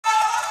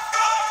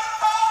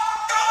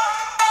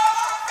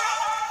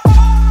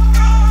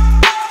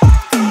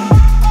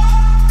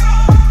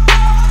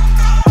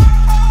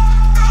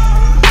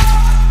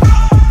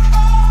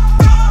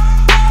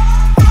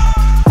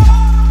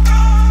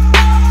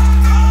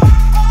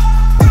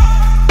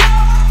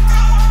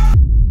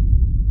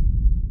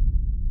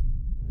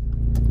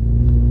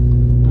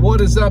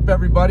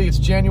everybody? It's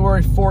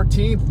January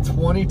 14th,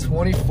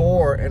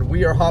 2024, and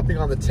we are hopping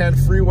on the 10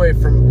 freeway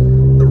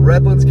from the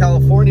Redlands,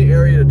 California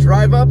area to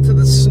drive up to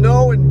the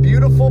snow in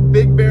beautiful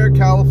Big Bear,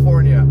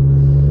 California.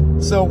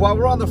 So while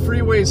we're on the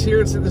freeways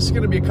here, this is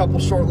going to be a couple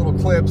short little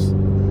clips,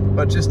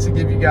 but just to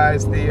give you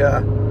guys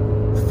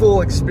the full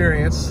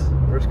experience,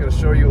 we're just going to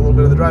show you a little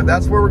bit of the drive.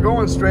 That's where we're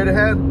going, straight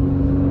ahead.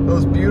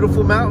 Those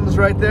beautiful mountains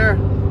right there.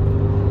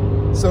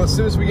 So as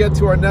soon as we get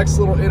to our next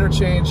little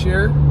interchange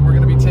here, we're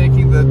going to be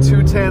taking the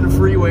 210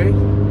 freeway.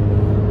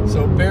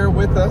 So bear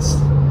with us,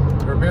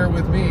 or bear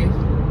with me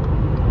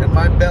and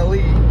my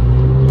belly.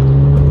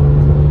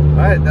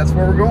 All right, that's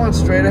where we're going,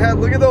 straight ahead.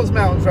 Look at those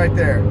mountains right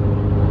there.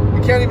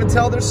 You can't even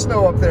tell there's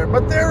snow up there,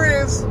 but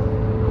there is.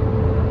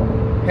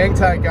 Hang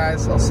tight,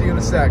 guys. I'll see you in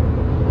a sec.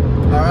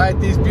 All right,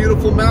 these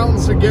beautiful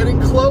mountains are getting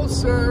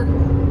closer.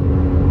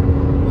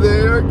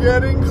 They're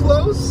getting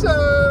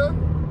closer.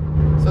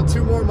 So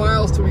 2 more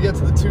miles till we get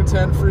to the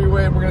 210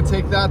 freeway, and we're gonna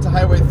take that to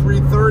Highway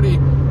 330,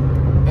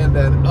 and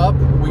then up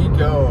we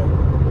go.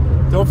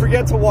 Don't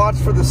forget to watch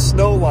for the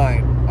snow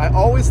line. I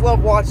always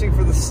love watching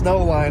for the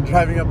snow line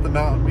driving up the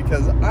mountain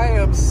because I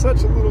am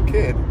such a little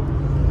kid.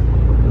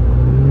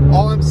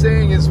 All I'm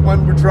saying is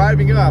when we're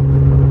driving up,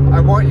 I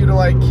want you to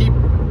like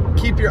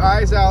keep your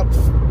eyes out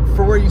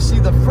for where you see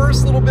the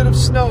first little bit of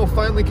snow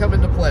finally come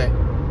into play.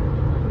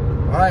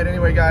 All right,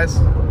 anyway, guys.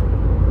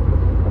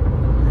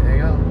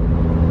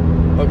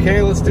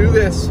 Okay, let's do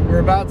this. We're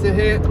about to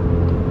hit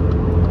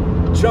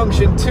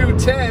junction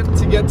 210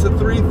 to get to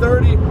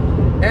 330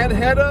 and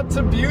head up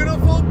to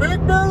beautiful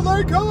Big Bear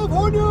Lake,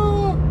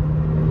 California.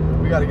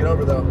 We gotta get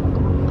over though.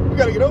 We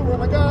gotta get over, oh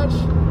my gosh.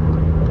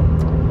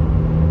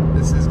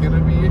 This is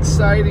gonna be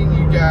exciting,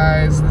 you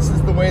guys. This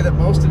is the way that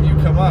most of you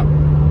come up.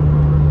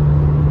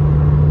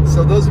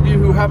 So those of you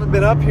who haven't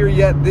been up here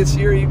yet this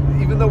year,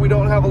 even though we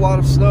don't have a lot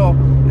of snow,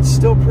 it's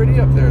still pretty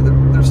up there.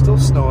 There's still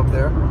snow up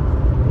there.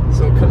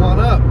 So come on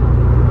up.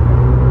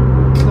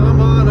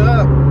 Come on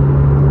up.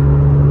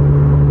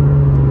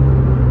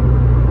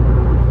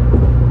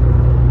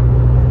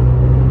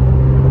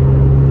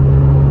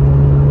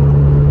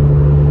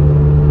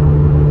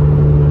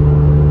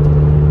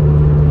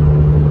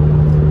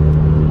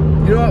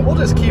 You know what? We'll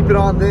just keep it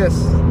on this.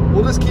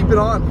 We'll just keep it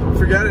on.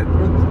 Forget it.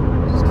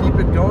 We'll just keep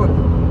it going.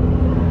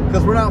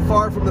 Because we're not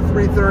far from the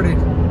 330.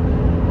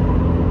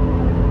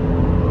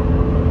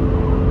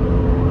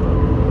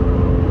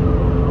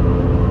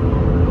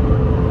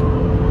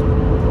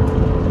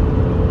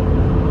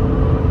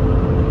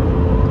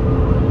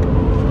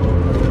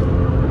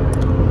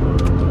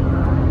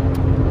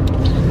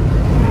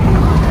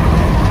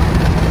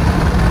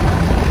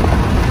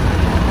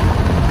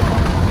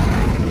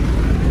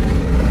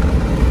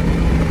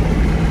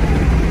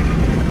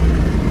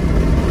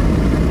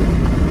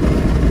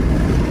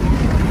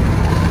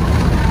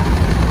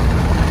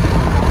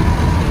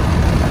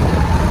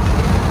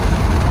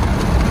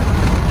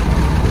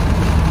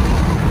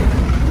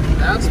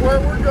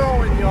 Where we're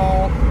going,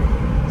 y'all.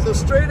 So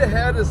straight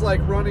ahead is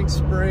like Running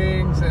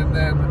Springs, and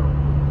then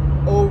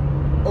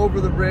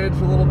over the ridge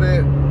a little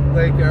bit,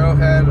 Lake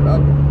Arrowhead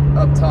up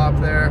top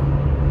there.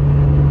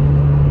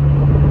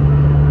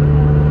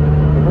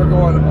 And we're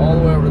going all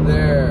the way over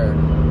there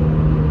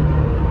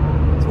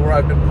to where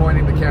I've been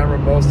pointing the camera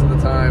most of the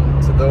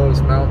time, to those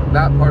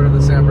that part of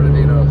the San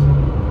Bernardinos.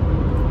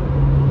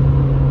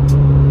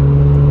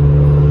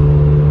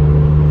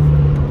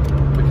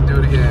 We can do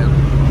it again.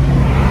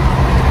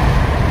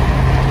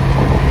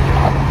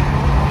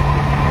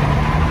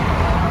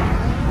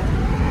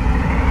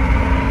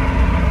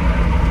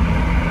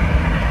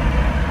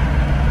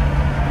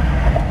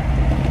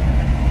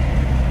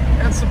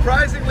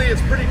 Surprisingly,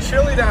 it's pretty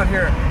chilly down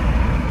here.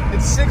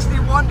 It's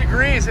 61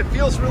 degrees. It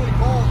feels really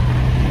cold.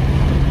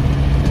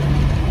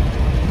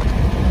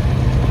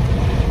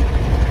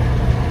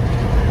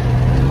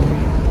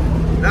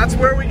 That's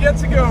where we get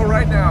to go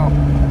right now.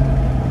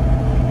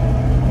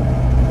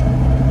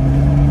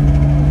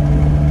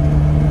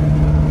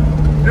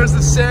 There's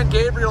the San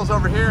Gabriel's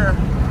over here.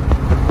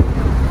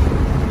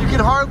 You can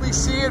hardly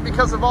see it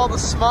because of all the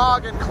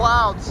smog and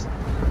clouds.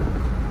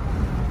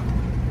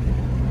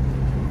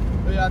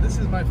 Yeah, this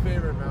is my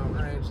favorite mountain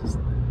range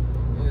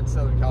in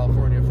Southern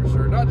California for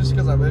sure. Not just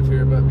because I live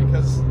here, but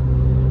because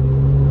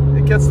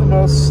it gets the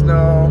most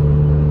snow.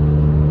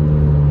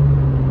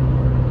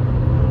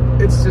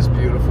 It's just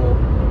beautiful.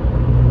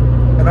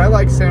 And I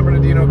like San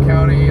Bernardino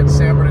County and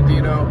San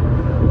Bernardino.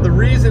 The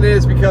reason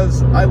is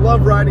because I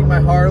love riding my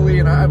Harley,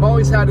 and I've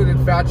always had an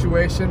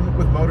infatuation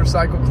with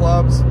motorcycle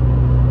clubs.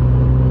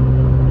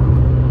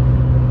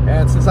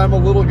 And since I'm a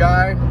little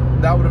guy,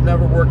 that would have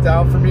never worked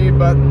out for me,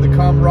 but the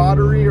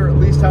camaraderie, or at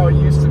least how it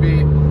used to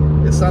be,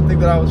 is something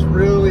that I was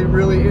really,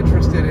 really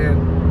interested in.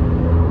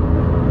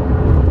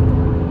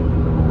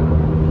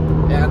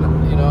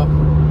 And, you know,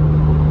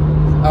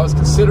 I was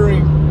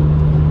considering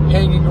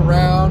hanging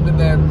around, and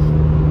then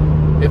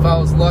if I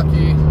was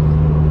lucky, you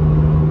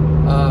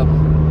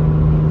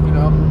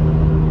know,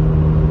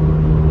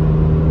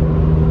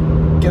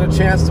 get a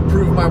chance to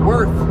prove my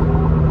worth.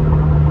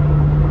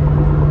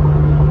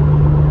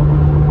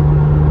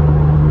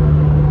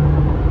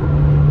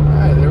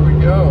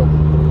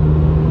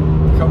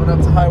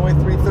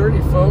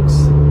 you folks.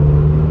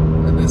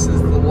 And this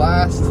is the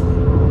last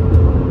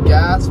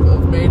gasp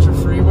of major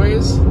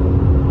freeways.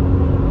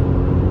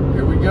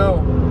 Here we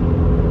go.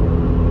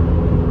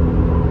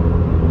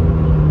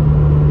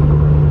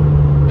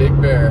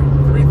 Big Bear,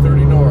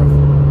 330 north.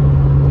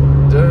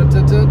 Dun,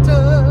 dun, dun,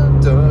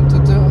 dun, dun,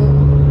 dun, dun,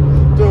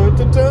 dun,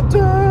 dun,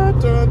 dun, dun,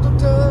 dun,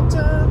 dun,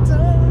 dun,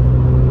 dun.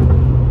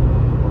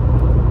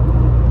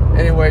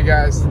 Anyway,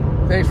 guys,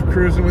 thanks for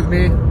cruising with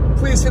me.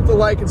 Please hit the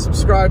like and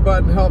subscribe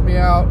button, help me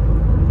out.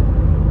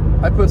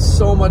 I put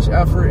so much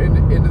effort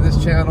into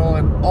this channel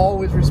and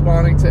always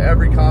responding to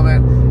every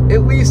comment,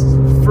 at least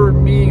for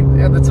me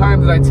and the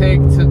time that I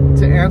take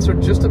to answer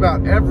just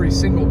about every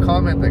single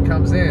comment that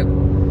comes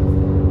in.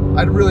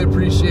 I'd really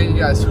appreciate you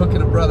guys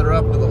hooking a brother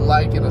up with a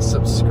like and a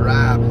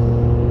subscribe.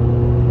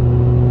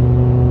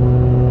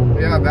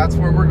 Yeah, that's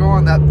where we're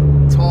going, that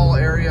tall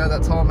area,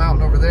 that tall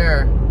mountain over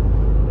there.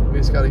 We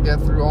just got to get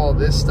through all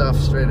this stuff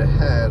straight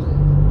ahead.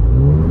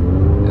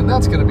 And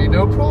that's going to be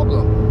no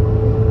problem.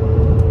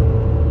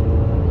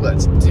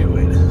 Let's do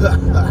it.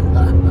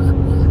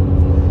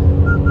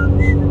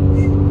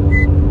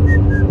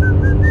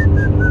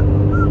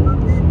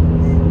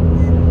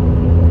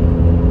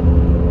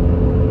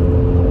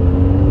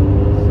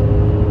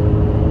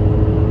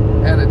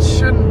 And it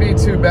shouldn't be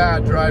too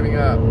bad driving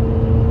up.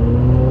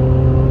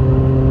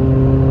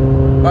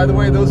 By the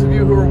way, those of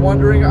you who are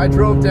wondering, I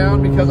drove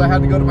down because I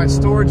had to go to my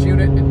storage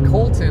unit in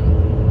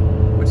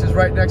Colton, which is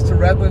right next to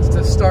Redlands,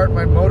 to start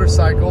my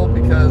motorcycle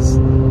because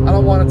I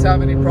don't want it to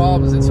have any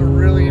problems. It's a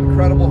really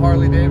incredible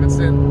Harley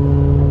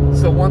Davidson.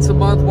 So once a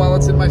month while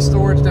it's in my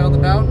storage down the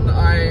mountain,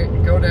 I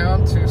go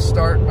down to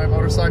start my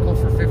motorcycle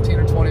for 15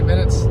 or 20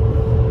 minutes,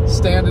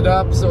 stand it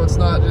up so it's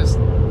not just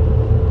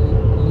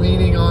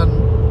leaning on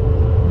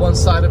one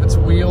side of its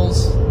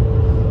wheels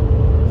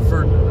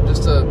for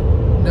just a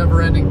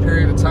never-ending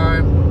period of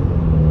time.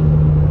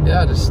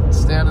 Yeah, just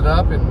stand it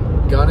up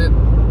and gun it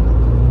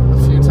a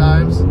few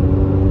times.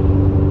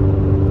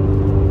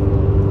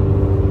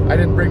 I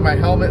didn't bring my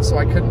helmet, so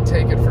I couldn't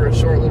take it for a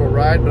short little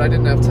ride, but I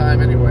didn't have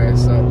time anyway,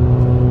 so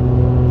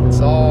it's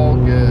all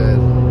good.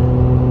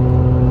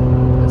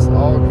 It's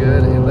all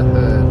good in the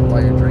hood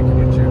while you're drinking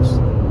your juice.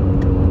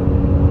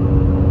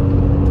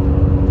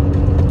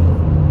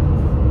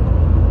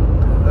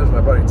 There's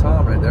my buddy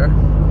Tom right there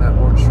in that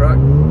orange truck.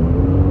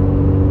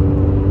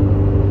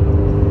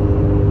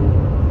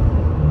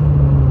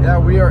 Yeah,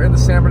 we are in the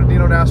San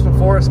Bernardino National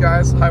Forest,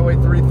 guys. Highway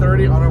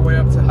 330 on our way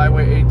up to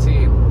Highway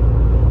 18.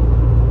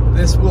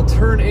 This will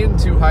turn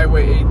into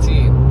Highway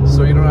 18,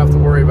 so you don't have to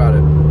worry about it.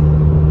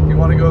 If you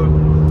want to go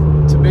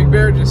to Big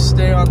Bear, just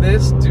stay on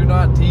this. Do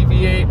not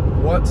deviate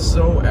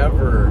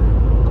whatsoever.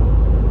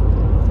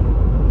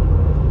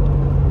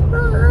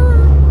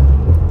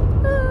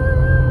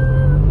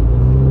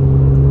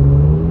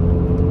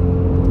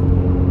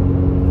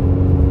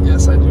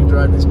 Yes, I do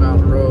drive these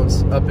mountain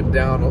roads up and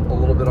down a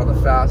little bit on the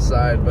fast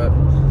side, but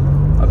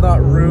I'm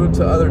not rude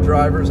to other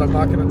drivers. I'm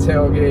not going to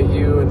tailgate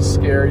you and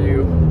scare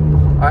you.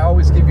 I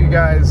always give you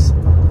guys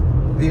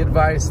the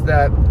advice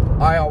that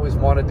I always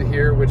wanted to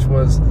hear, which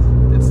was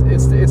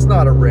it's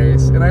not a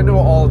race. And I know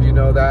all of you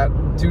know that.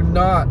 Do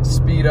not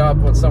speed up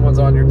when someone's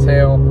on your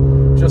tail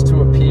just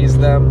to appease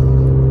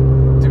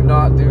them. Do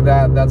not do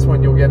that. That's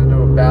when you'll get into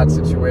a bad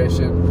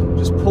situation.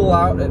 Just pull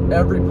out at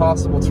every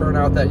possible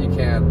turnout that you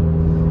can.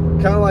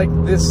 Kind of like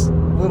this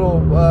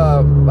little,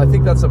 I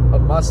think that's a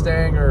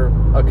Mustang or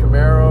a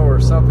Camaro or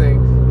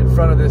something in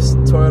front of this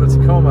Toyota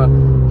Tacoma.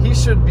 He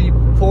should be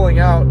pulling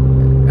out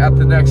at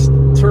the next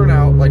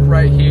turnout, like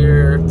right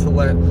here, to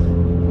let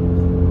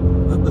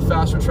the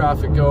faster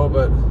traffic go.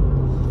 But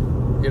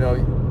you know,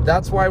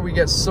 that's why we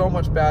get so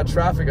much bad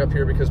traffic up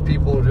here, because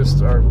people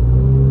just are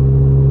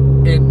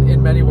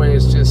in many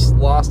ways just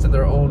lost in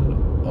their own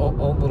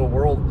little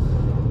world,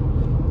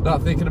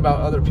 not thinking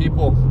about other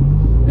people.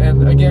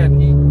 And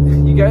again,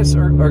 you guys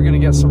are going to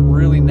get some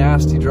really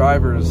nasty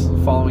drivers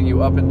following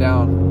you up and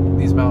down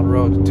these mountain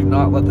roads. Do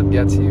not let them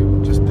get to you.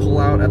 Just pull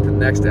out at the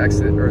next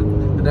exit or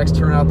the next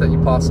turnout that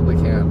you possibly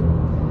can.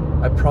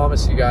 I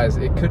promise you guys,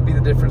 it could be the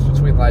difference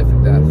between life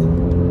and death.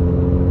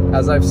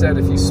 As I've said,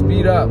 if you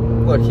speed up,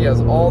 look, he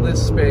has all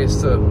this space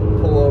to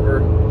pull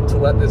over to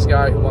let this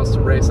guy who wants to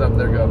race up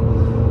there go.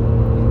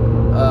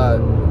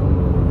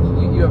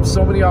 You have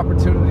so many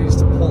opportunities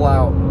to pull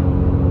out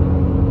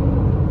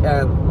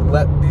and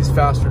let these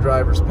faster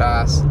drivers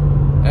pass,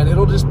 and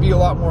it'll just be a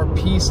lot more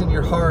peace in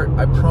your heart,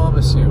 I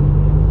promise you,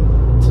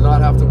 to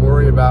not have to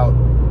worry about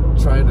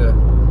trying to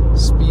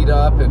speed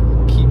up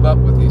and keep up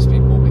with these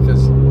people,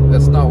 because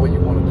that's not what you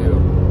want to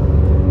do.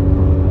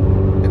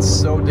 It's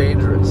so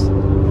dangerous.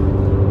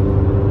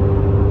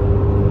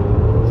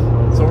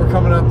 So we're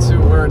coming up to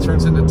where it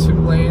turns into 2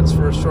 lanes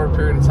for a short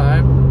period of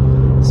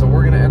time, so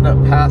we're going to end up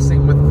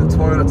passing with the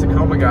Toyota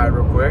Tacoma guy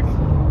real quick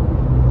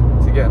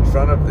to get in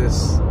front of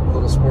this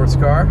little sports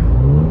car.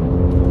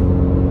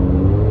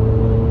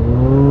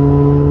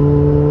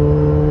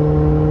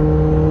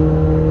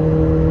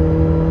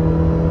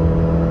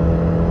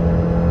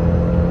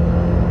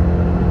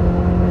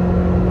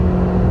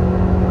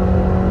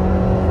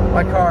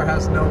 My car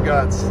has no guts.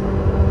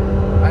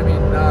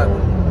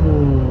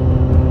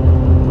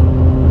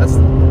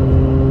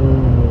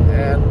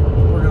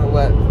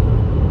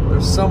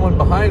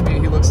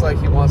 looks like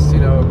he wants to, you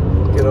know,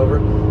 get over.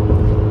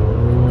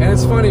 And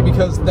it's funny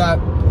because that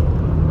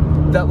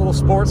little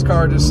sports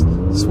car just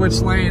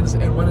switched lanes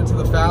and went into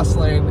the fast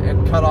lane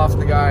and cut off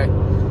the guy.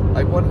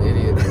 Like, what an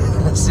idiot.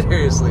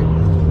 Seriously.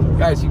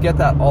 Guys, you get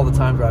that all the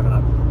time driving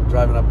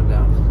up and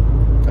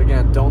down.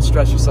 Again, don't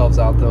stress yourselves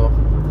out though.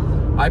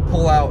 I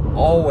pull out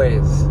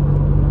always,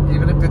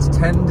 even if it's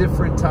 10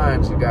 different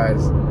times, you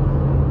guys.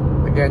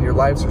 Again, your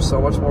lives are so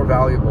much more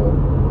valuable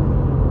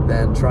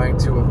than trying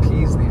to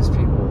appease these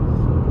people,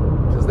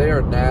 because they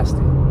are nasty.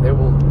 They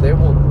will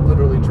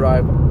literally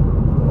drive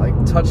like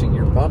touching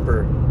your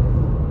bumper,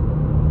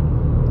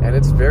 and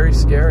it's very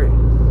scary.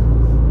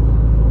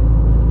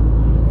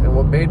 And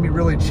what made me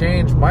really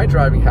change my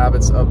driving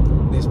habits up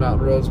these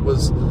mountain roads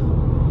was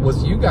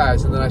you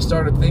guys. And then I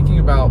started thinking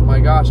about, my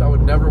gosh, I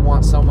would never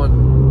want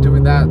someone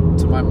doing that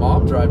to my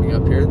mom driving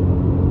up here.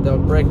 That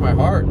would break my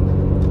heart.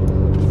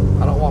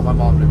 I don't want my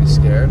mom to be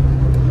scared.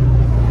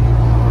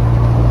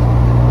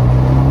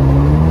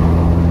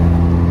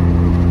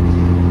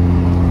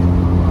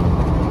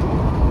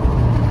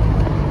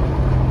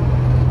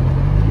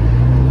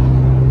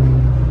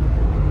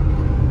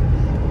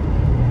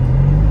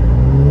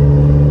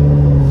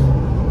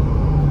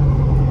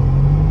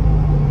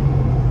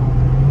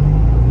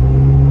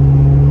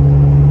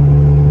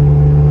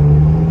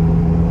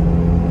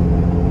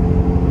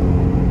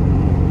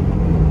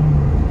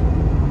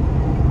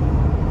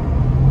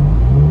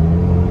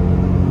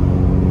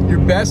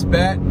 Best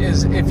bet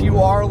is, if you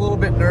are a little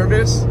bit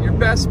nervous, your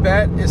best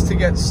bet is to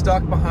get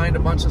stuck behind a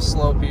bunch of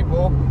slow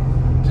people,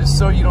 just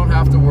so you don't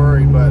have to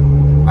worry. But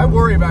I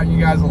worry about you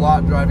guys a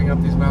lot driving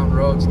up these mountain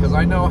roads, because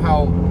I know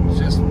how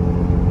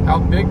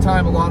big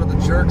time a lot of the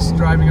jerks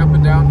driving up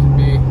and down can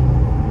be.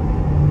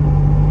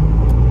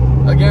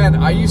 Again,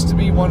 I used to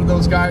be one of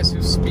those guys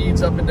who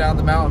speeds up and down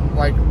the mountain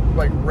like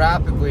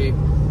rapidly.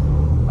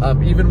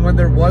 Even when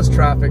there was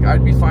traffic,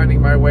 I'd be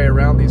finding my way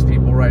around these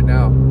people right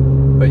now.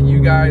 But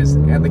you guys,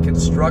 and the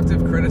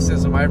constructive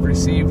criticism I've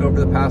received over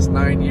the past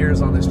 9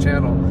 years on this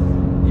channel,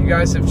 you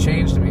guys have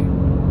changed me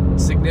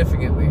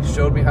significantly,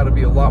 showed me how to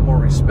be a lot more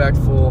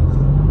respectful,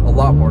 a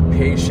lot more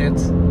patient,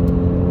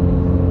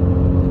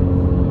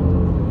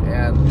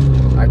 and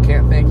I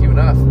can't thank you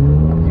enough.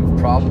 You've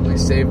probably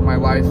saved my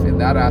life in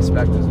that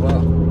aspect as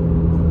well.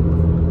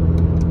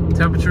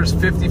 Temperature's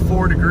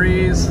 54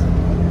 degrees.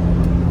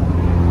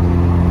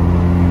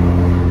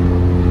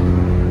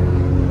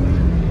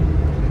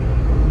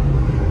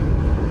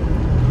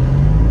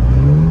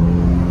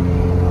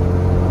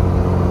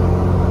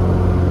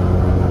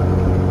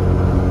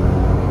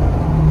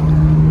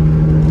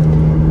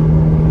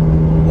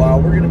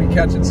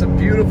 Catching some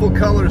beautiful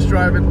colors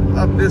driving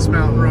up this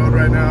mountain road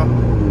right now.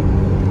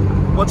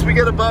 Once we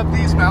get above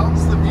these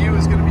mountains, the view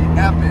is going to be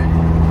epic.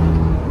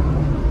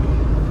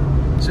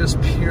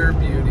 Just pure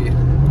beauty.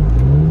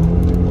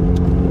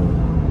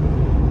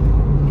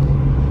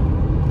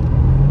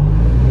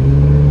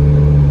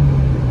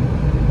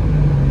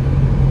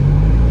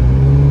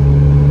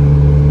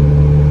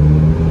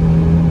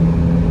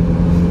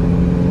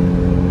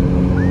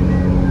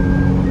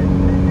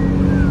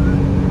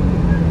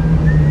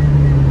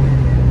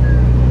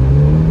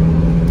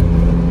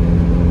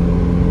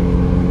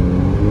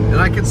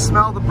 I can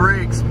smell the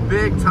brakes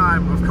big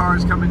time of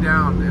cars coming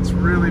down. It's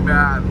really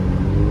bad.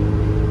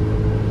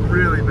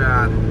 Really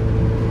bad.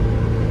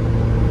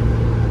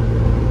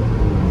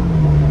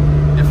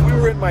 If we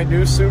were in my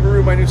new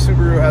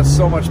Subaru has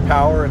so much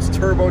power. It's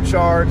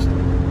turbocharged,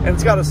 and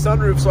it's got a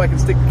sunroof, so I can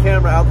stick the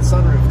camera out the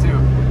sunroof too.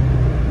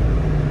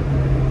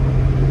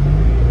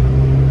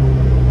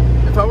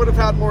 If I would have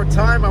had more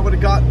time, I would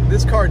have got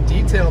this car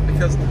detailed,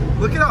 because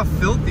look at how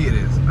filthy it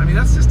is. I mean,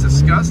 that's just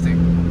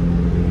disgusting.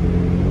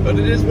 But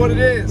it is what it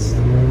is.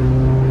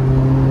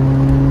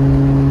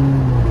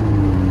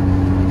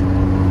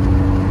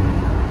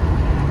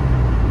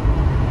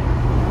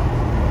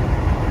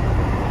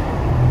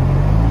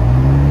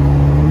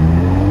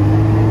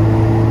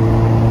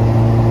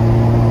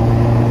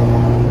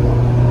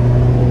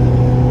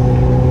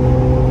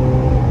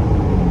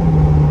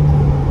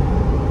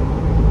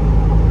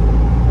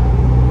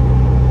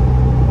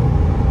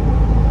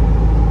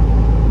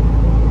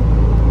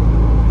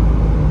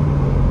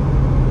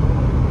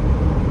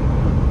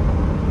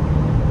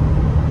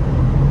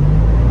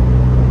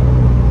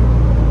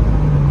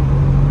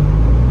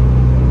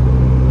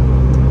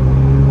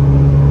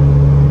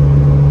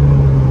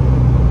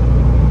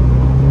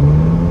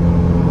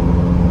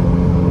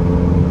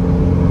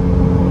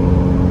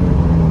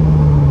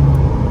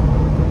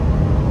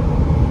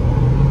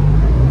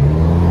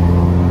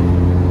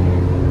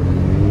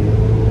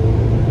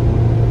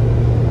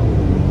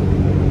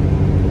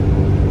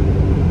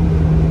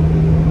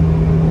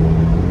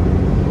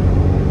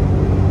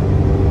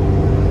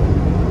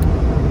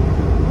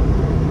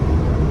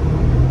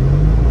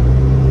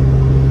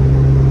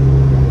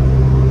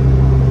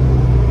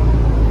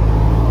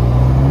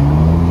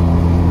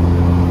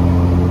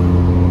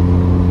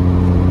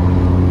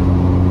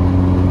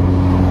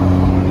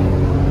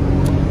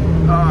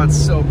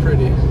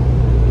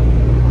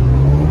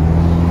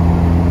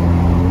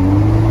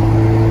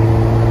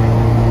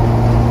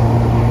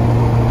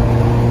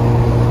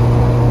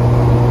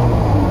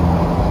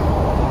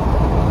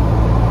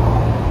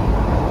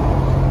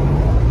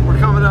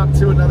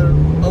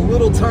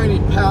 little tiny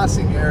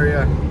passing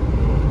area.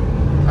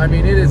 I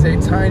mean, it is a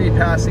tiny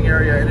passing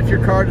area, and if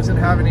your car doesn't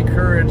have any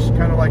courage,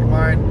 kind of like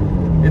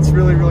mine, it's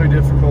really, really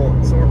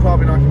difficult. So we're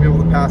probably not gonna be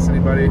able to pass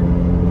anybody.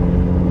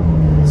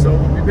 So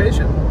we'll be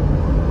patient.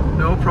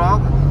 No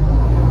problem.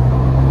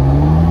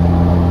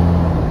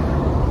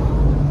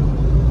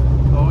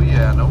 Oh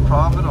yeah, no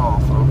problem at all,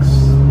 folks.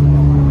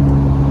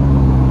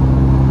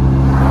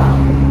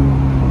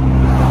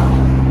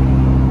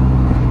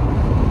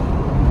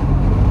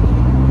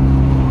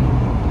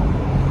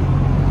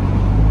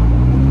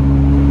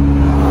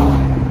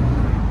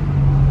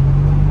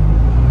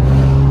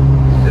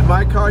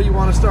 Car, you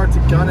want to start to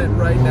gun it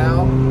right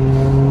now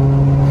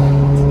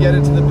to get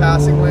into the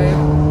passing lane,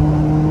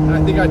 and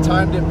I think I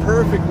timed it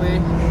perfectly.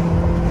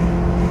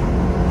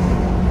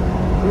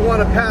 We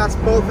want to pass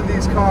both of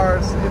these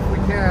cars if we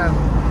can.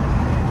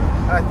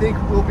 I think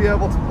we'll be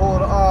able to pull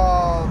it.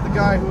 Oh, the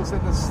guy who was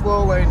in the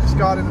slow lane just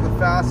got into the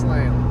fast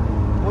lane.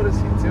 What is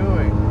he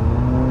doing?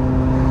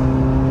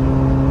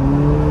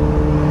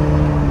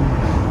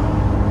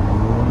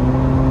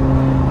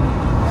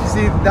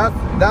 See,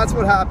 that's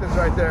what happens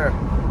right there.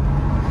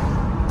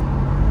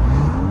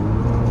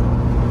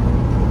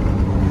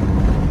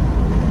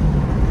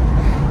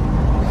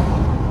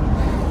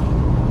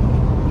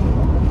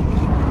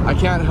 I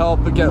can't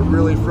help but get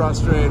really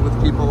frustrated with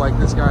people like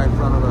this guy in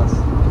front of us.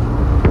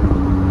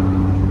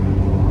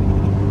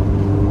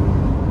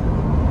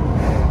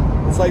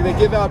 It's like they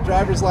give out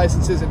driver's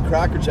licenses in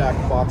Cracker Jack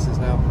boxes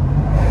now.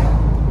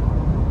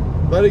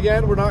 But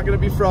again, we're not going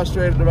to be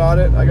frustrated about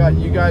it. I got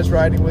you guys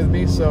riding with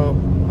me, so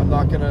I'm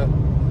not going to,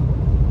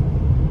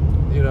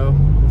 you know,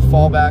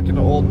 fall back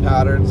into old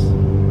patterns.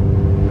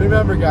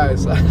 Remember,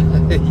 guys,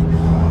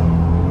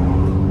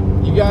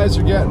 you guys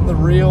are getting the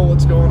real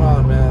what's going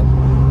on,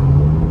 man.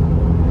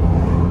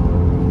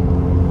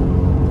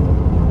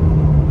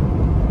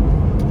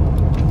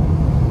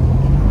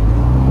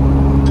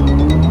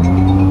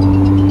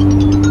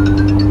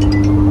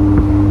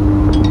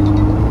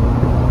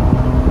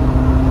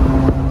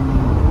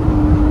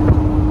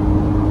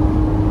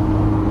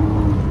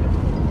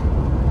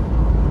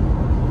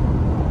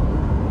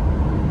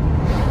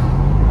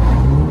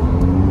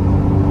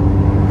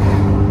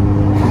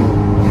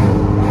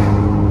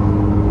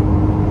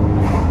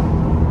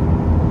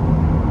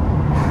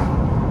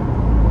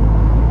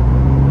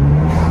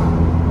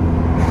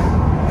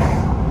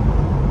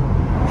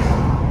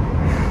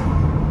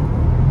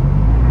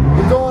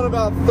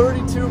 About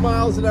 32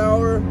 miles an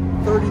hour,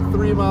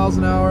 33 miles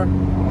an hour.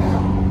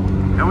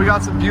 And we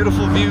got some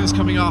beautiful views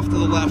coming off to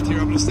the left here.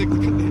 I'm gonna stick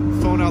the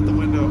phone out the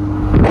window.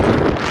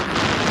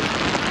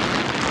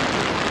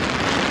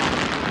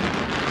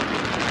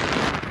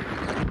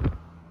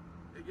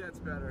 It gets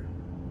better.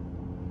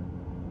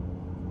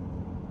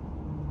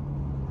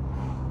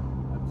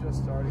 I'm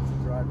just starting to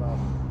drive up.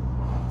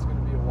 It's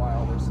gonna be a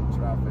while, there's some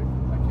traffic.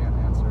 I can't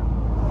answer.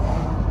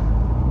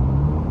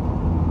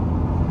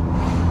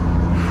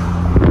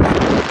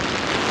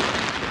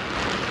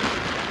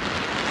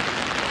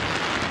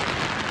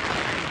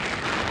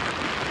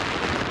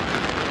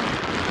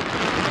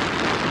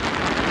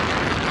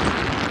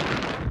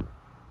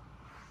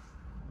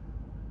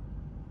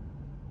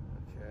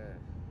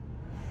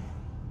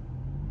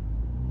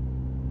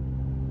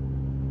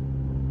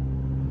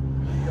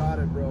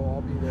 Bro,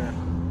 I'll be there.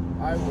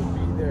 I will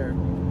be there. You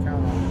can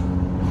count on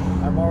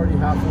it. I'm already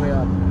halfway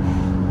up.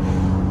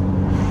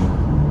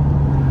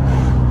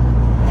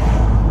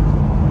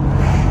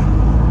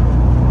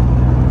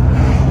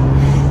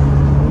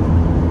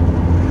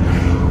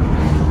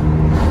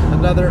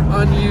 Another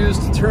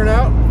unused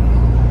turnout.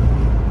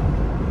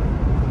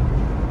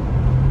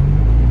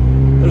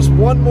 There's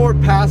one more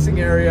passing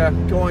area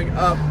going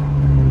up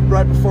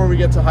right before we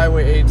get to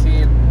Highway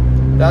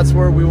 18. That's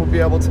where we will be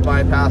able to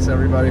bypass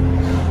everybody.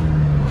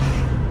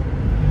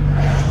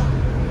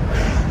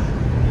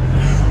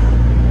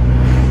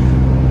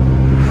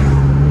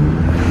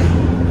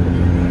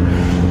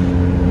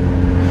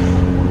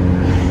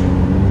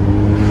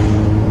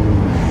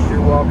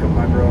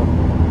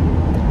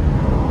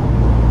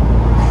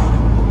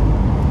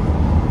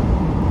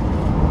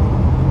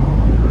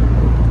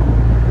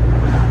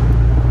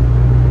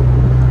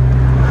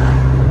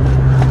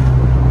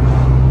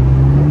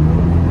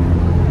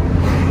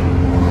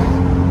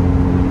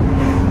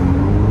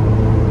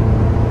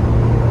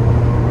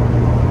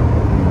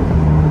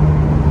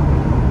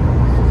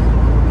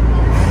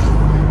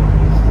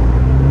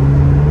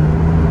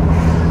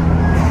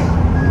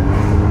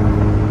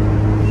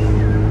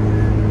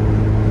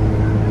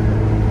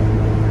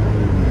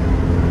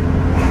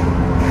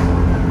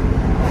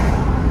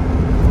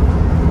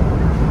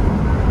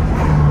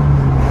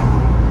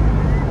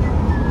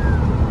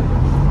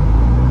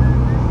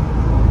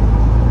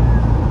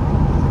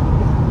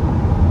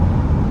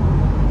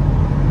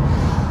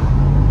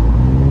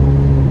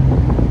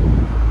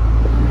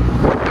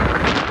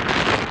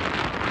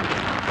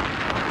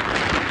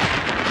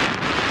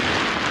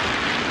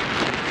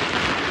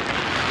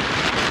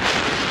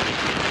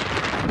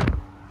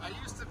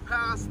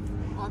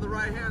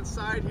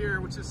 ride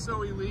here, which is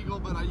so illegal,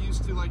 but I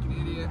used to like an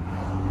idiot.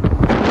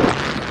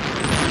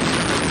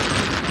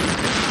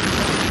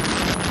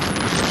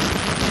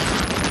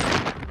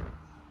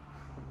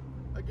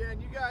 Again,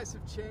 you guys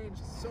have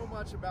changed so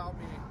much about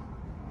me.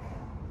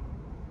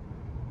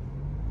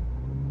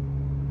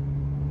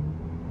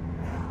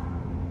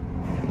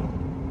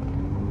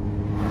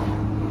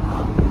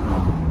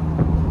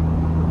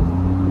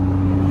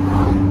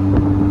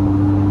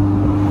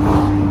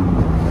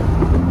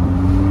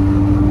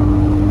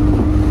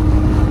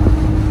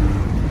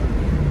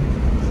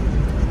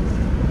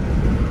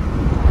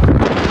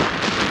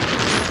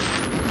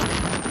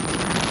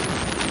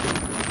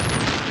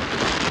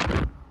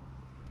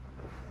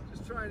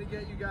 Trying to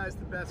get you guys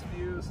the best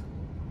views.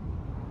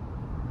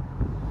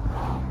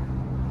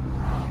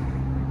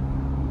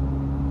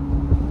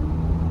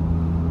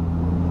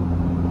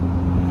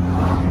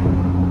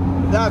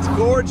 That's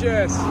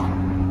gorgeous.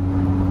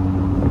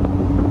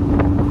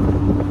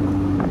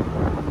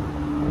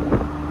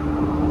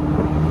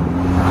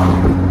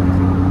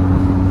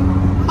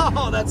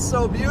 Oh, that's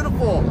so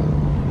beautiful.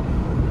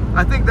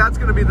 I think that's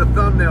going to be the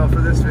thumbnail for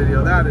this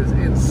video. That is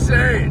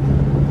insane.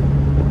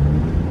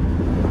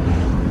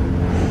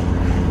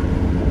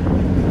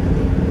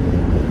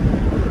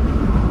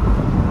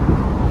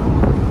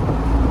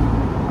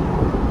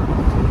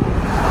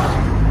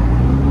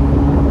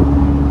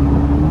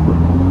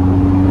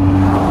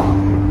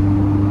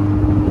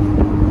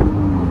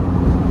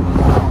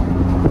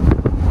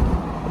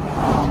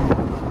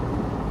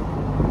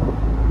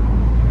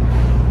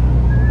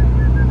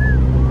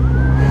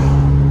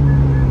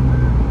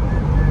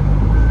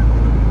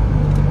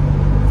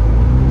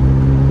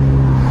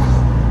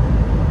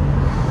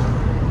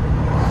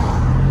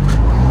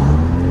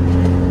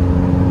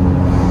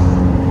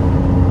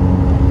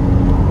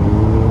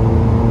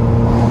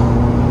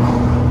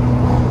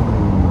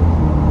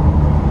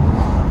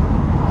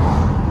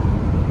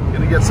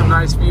 Get some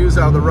nice views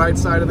out of the right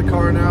side of the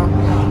car now.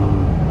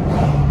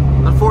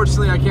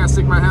 Unfortunately, I can't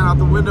stick my hand out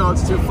the window,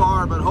 it's too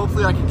far, but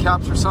hopefully I can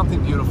capture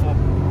something beautiful.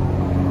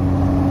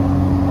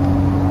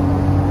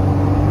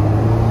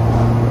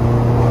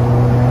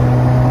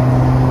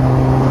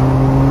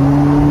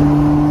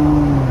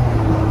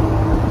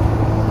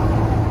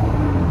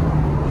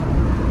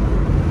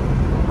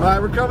 All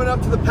right, we're coming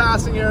up to the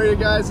passing area,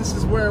 guys. This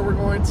is where we're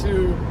going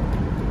to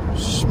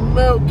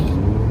smoke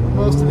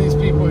most of these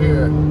people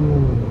here.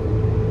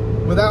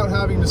 Without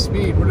having to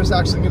speed, we're just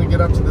actually going to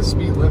get up to the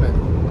speed limit.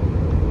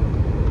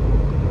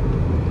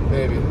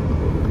 Maybe.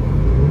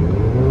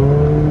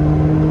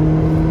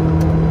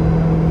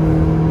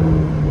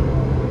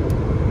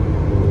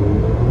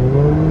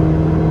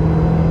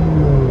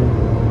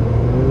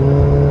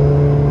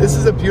 This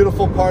is a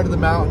beautiful part of the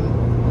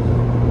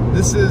mountain.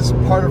 This is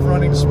part of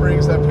Running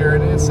Springs up here,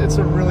 and it's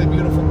a really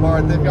beautiful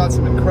part. They've got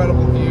some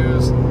incredible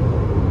views.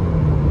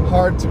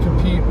 Hard to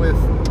compete with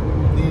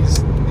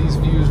these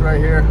views right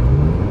here.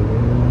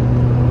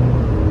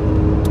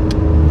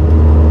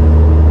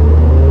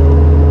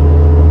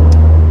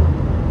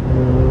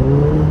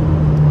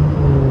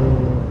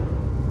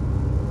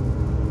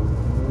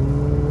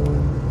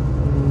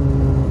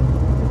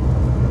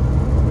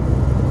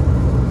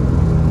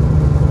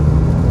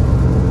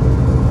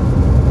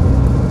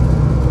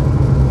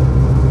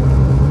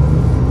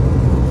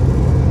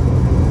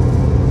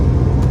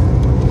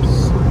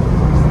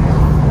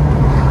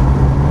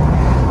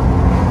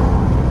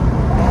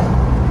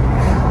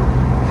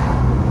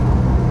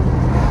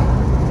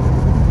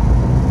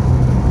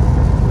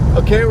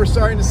 Okay, we're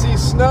starting to see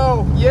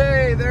snow.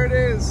 Yay, there it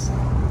is.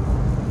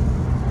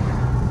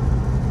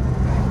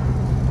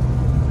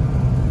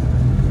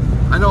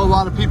 I know a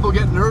lot of people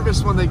get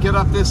nervous when they get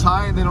up this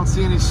high and they don't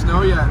see any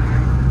snow yet.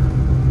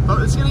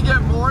 But it's gonna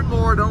get more and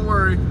more, don't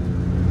worry.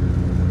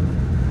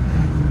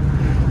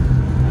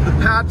 The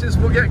patches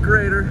will get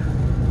greater.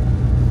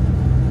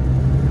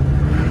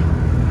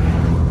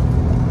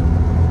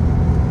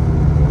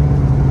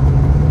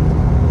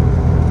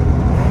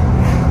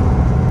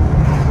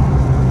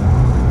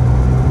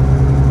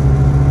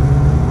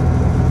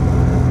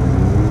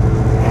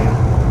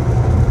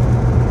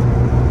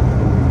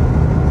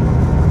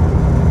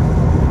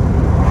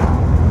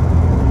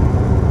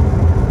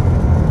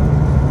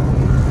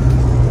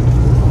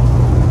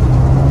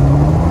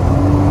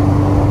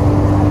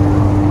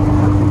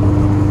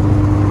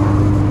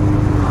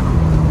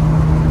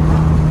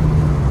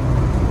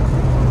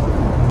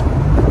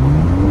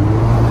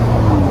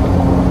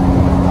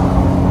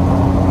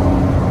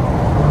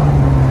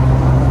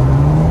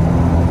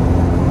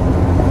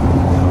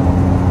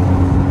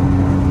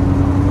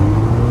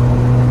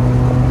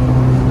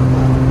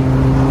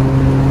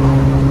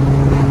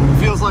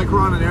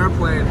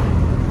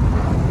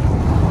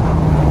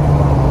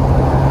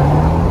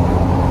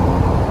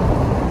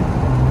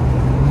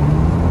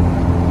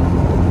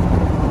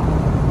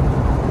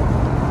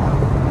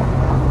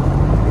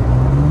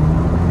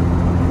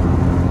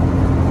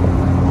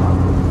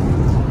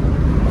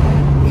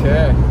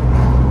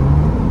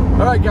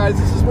 Alright guys,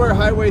 this is where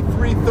Highway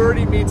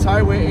 330 meets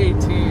Highway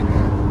 18.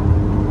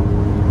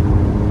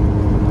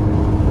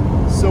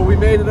 we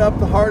made it up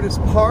the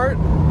hardest part.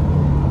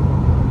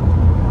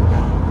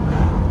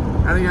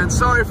 And again,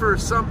 sorry for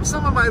some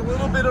of my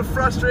little bit of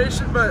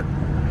frustration, but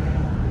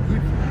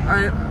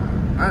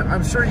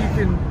I'm sure you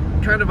can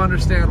kind of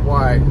understand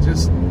why.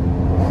 Just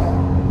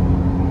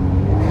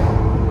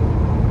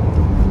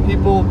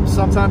people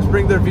sometimes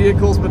bring their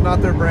vehicles, but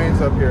not their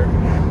brains up here.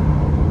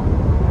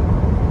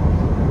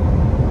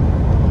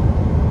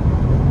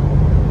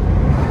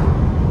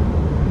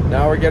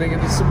 Now we're getting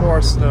into some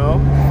more snow.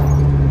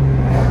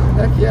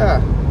 Heck yeah.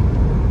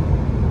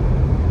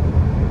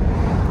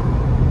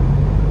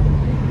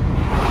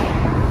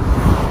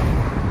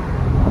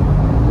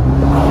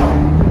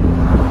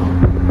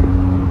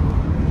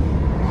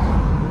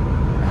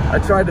 I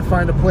tried to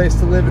find a place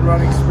to live in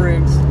Running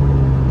Springs.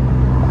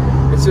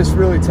 It's just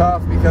really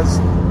tough because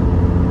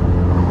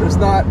there's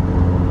not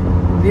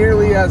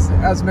nearly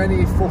as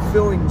many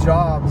fulfilling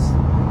jobs.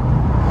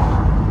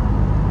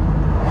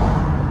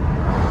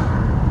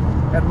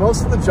 And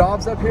most of the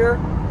jobs up here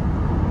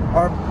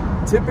are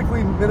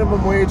typically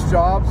minimum wage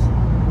jobs,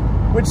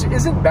 which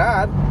isn't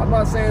bad. I'm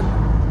not saying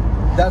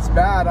that's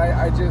bad.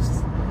 I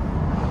just,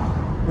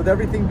 with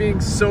everything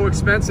being so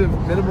expensive,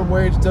 minimum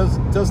wage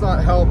does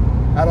not help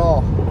at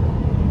all.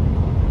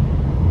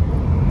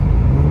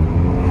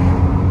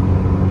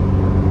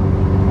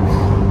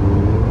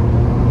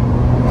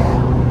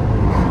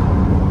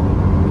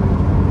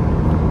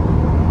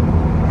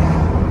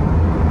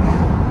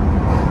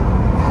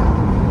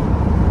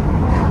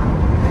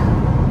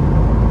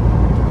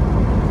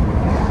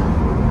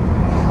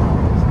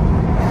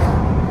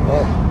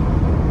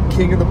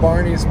 King of the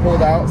Barneys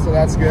pulled out, so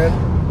that's good.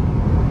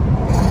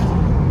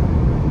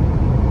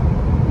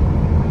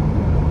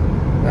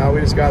 Now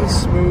we just got a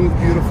smooth,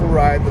 beautiful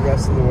ride the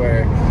rest of the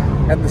way.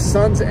 And the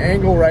sun's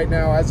angle right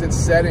now as it's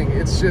setting,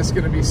 it's just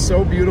gonna be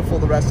so beautiful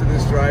the rest of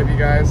this drive, you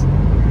guys.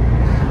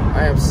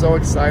 I am so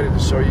excited to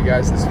show you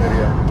guys this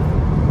video.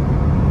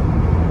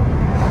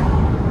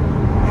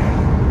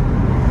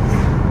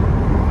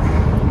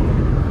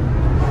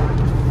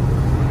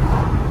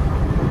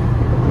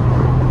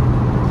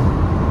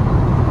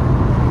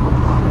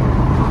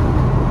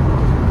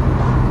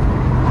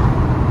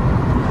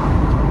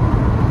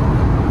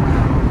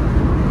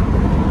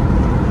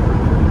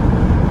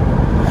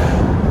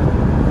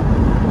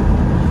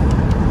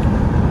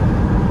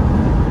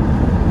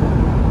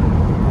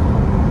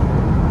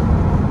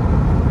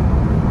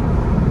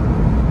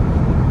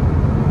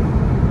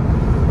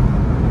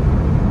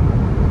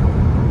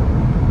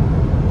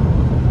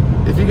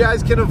 You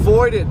guys can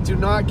avoid it. Do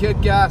not get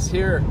gas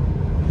here.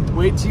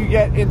 Wait till you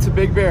get into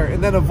Big Bear,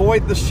 and then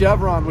avoid the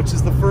Chevron, which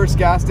is the first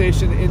gas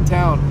station in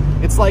town.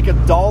 It's like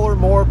 $1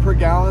 more per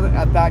gallon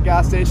at that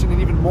gas station,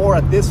 and even more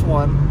at this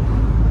one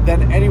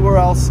than anywhere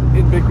else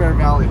in Big Bear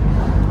Valley.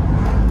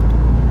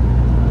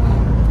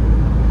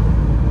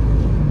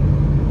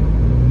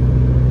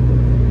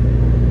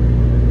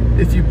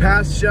 If you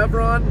pass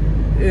Chevron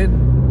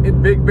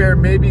in Big Bear,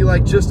 maybe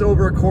like just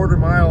over a quarter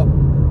mile,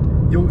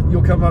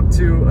 you'll come up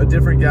to a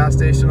different gas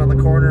station on the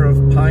corner of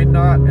Pine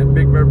Knot and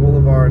Big Bear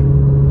Boulevard.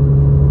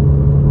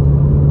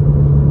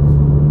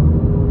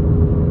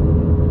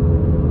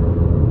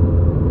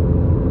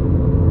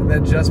 And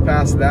then just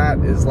past that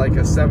is like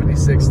a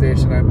 76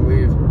 station, I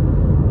believe.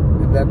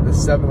 And then the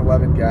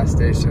 7-Eleven gas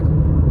station.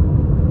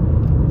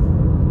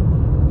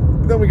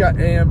 And then we got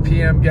AM,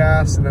 PM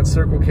gas, and then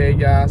Circle K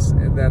gas,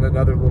 and then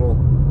another little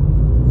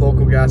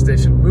local gas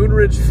station.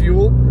 Moonridge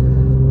Fuel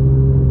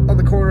on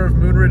the corner of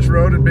Moonridge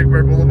Road and Big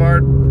Bear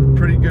Boulevard,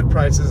 pretty good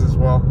prices as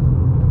well.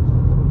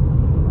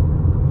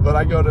 But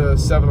I go to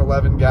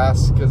 7-Eleven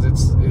gas because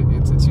it's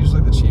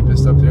usually the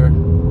cheapest up there.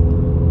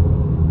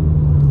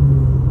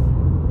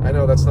 I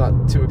know that's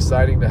not too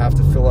exciting to have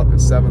to fill up at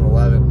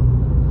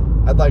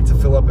 7-Eleven. I'd like to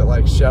fill up at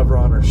like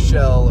Chevron or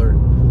Shell or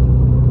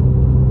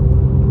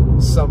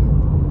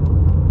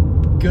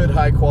some good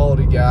high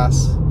quality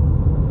gas.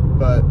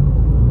 But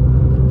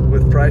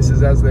with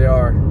prices as they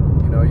are,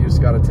 you know, you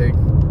just got to take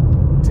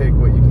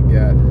what you can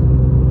get.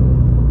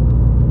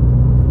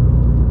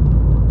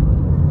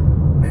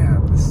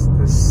 Man,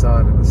 this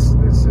sun and this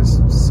is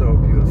just so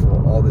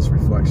beautiful. All this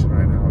reflection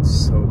right now, it's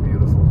so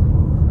beautiful.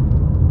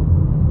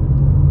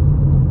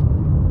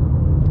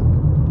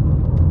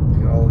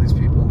 Look at all these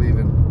people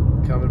leaving,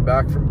 coming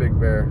back from Big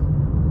Bear.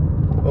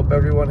 Hope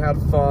everyone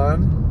had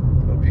fun.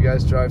 Hope you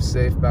guys drive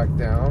safe back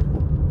down.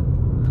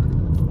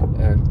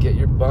 And get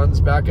your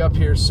buns back up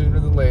here sooner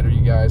than later,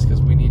 you guys,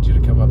 because we need you to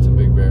come up to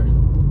Big Bear.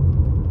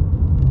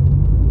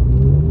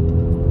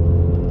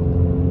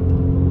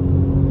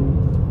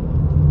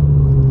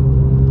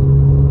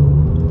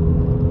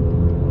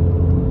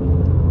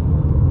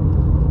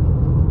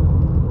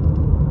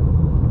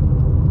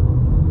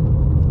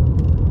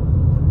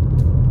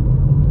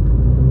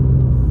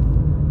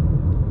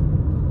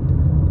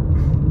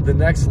 The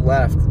next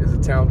left is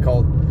a town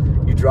called,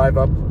 you drive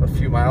up a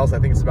few miles, I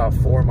think it's about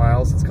 4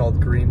 miles, it's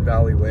called Green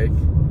Valley Lake.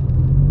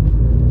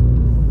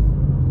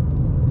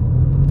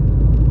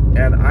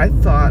 And I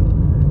thought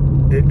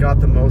it got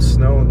the most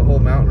snow in the whole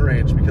mountain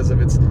range because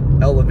of its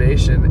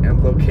elevation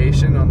and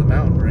location on the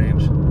mountain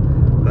range.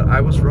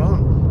 I was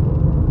wrong.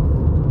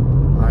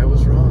 I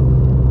was wrong.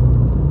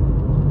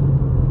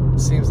 It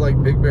seems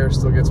like Big Bear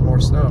still gets more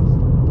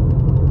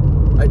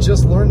snow. I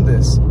just learned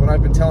this when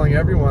I've been telling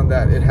everyone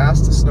that it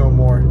has to snow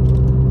more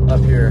up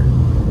here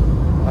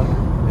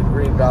in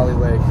Green Valley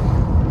Lake.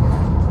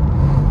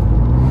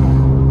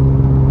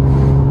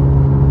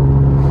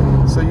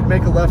 So you'd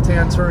make a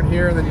left-hand turn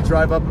here and then you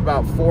drive up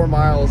about 4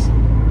 miles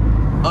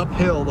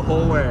uphill the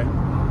whole way.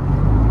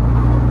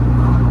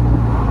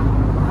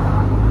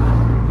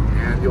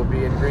 And you'll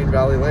be in Green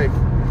Valley Lake.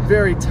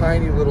 Very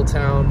tiny little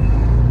town.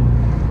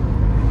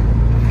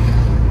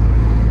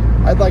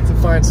 I'd like to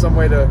find some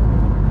way to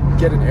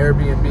get an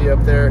Airbnb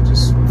up there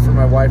just for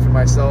my wife and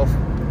myself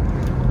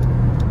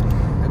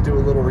and do a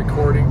little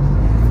recording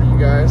for you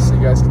guys so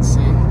you guys can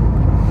see.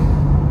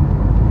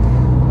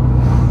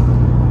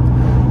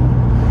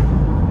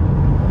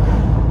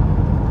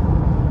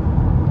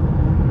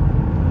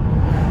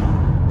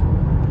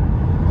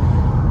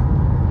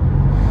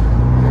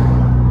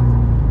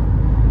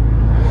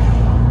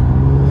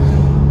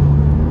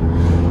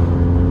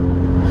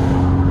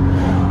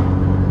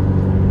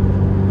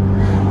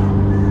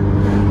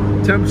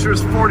 Temperature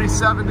is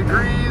 47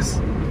 degrees.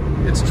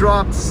 It's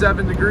dropped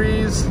 7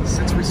 degrees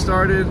since we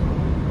started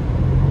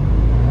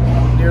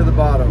near the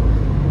bottom,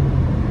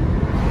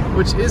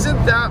 which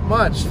isn't that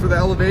much for the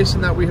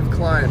elevation that we have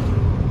climbed.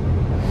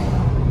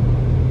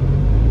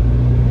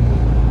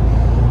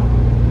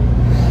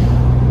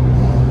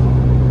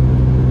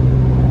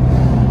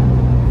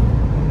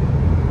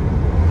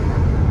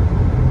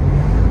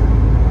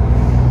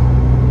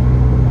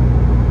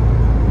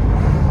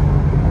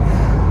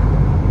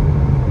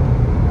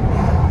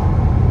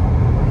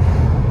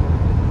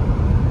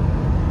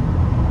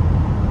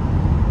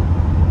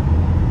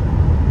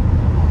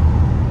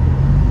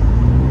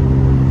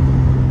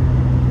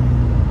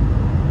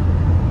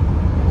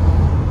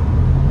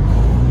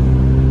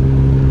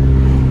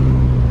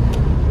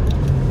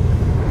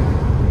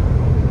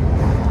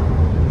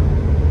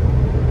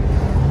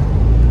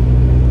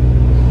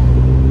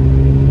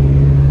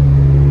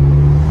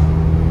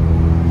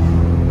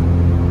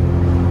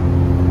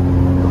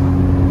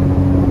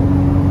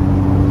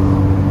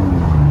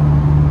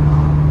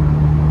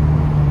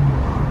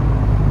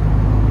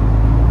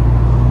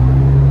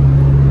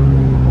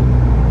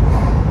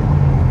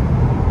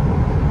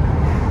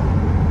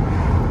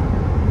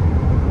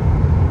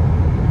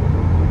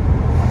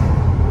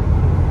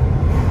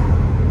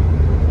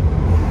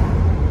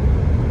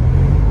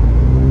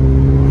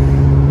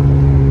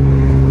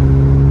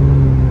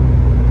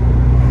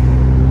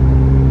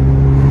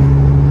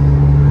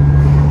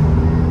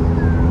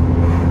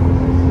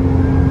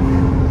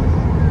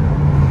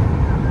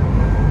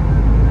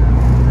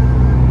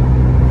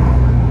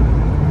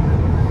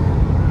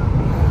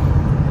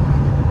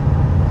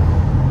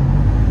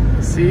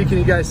 Can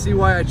you guys see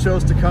why I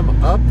chose to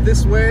come up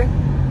this way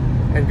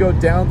and go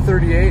down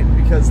 38?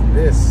 Because of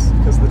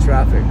the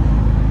traffic.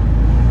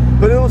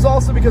 But it was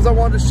also because I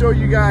wanted to show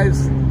you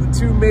guys the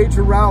 2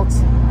 major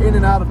routes in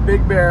and out of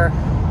Big Bear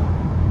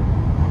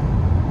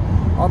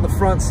on the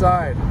front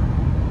side.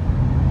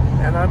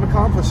 And I'm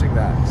accomplishing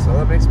that, so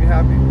that makes me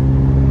happy.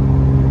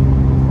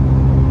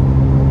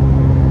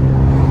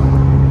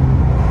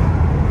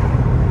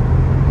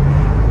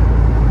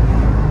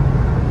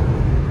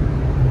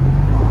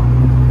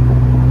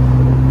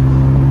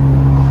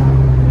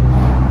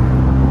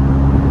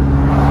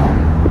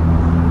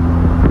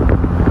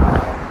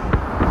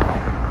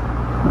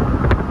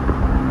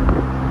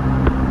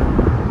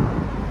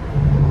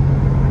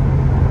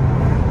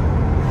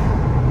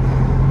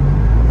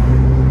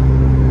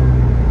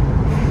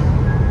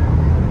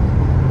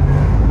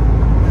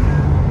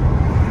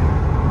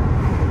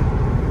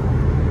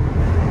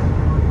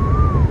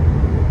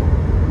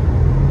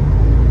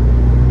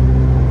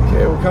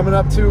 Coming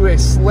up to a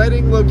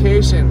sledding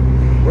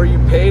location where you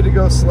pay to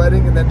go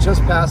sledding, and then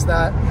just past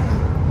that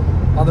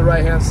on the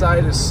right hand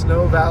side is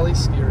Snow Valley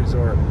Ski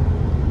Resort,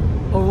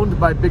 owned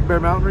by Big Bear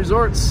Mountain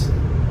Resorts.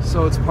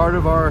 So it's part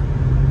of our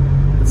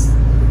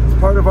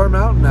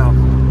mountain now.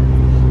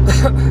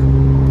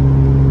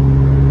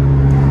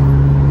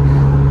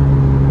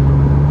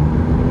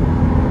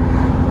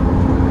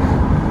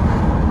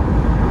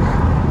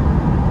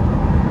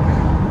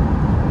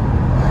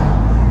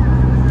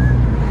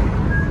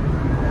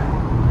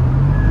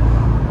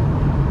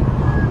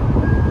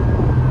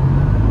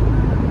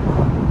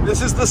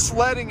 This is the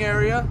sledding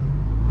area.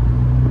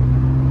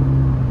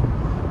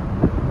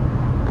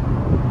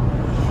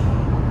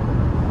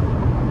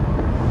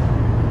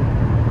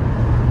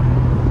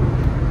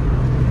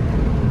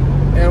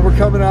 And we're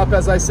coming up,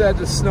 as I said,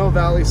 to Snow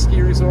Valley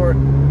Ski Resort.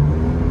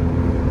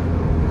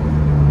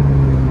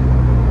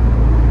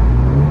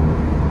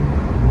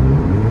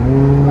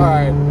 All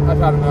right, I've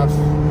had enough.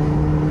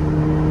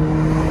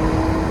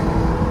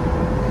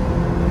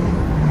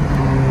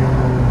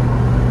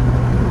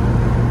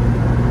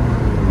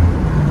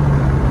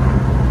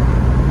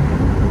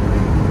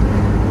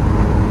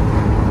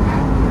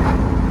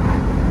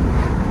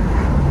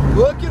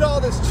 Look at all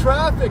this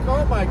traffic,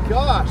 oh my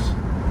gosh.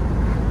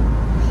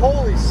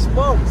 Holy Holy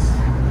smokes.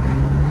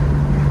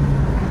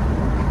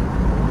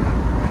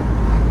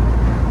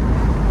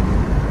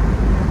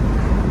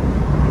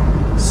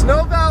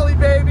 Snow Valley,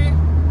 baby.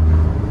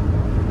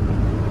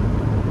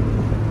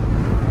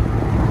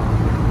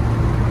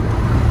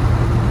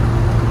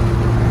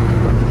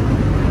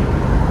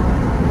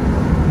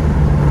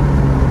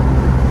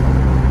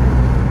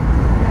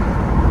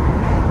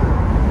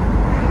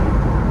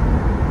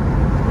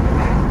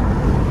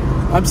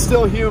 I'm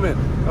still human,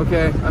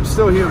 okay? I'm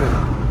still human.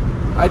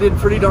 I did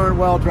pretty darn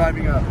well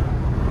driving up.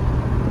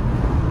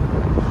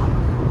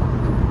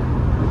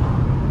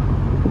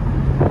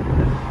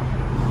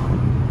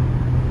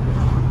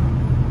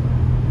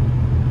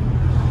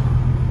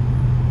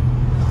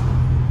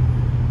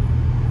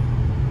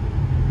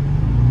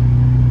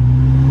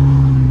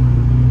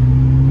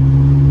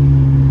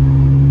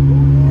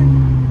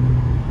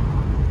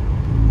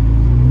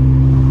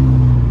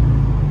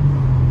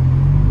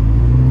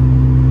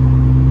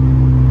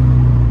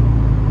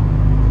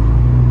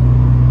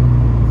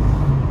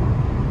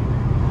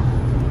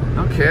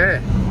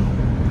 Okay,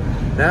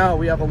 now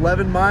we have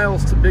 11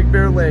 miles to Big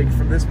Bear Lake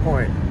from this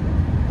point.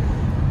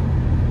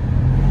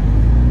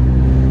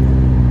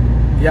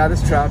 Yeah,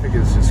 this traffic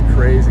is just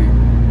crazy.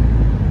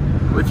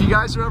 If you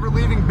guys are ever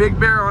leaving Big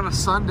Bear on a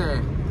Sunday,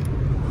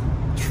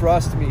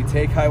 trust me,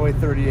 take Highway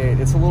 38.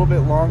 It's a little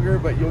bit longer,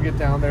 but you'll get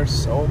down there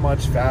so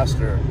much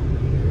faster.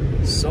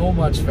 So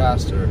much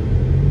faster.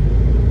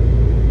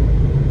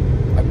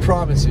 I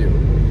promise you.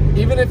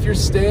 Even if you're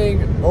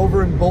staying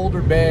over in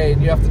Boulder Bay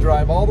and you have to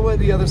drive all the way to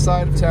the other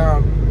side of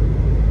town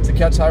to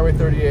catch Highway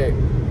 38,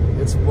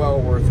 it's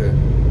well worth it.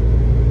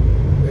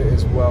 It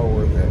is well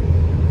worth it.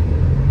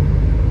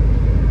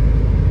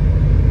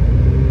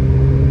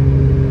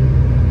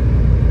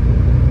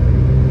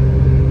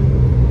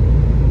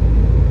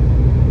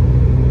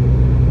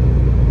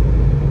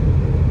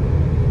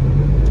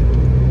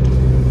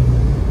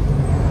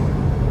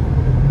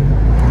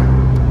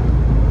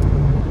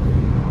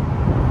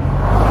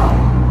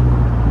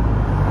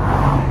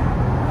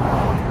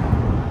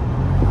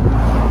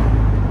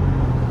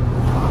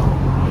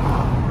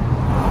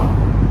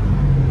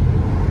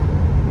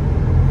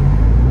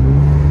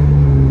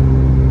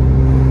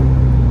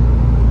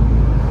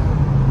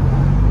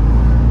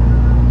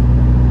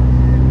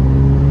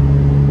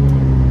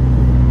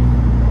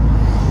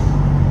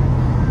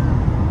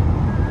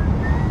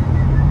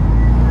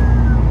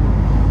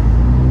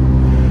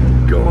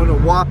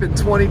 Whopping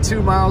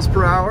 22 miles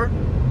per hour.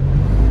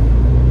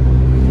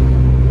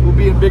 We'll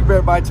be in Big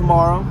Bear by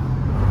tomorrow.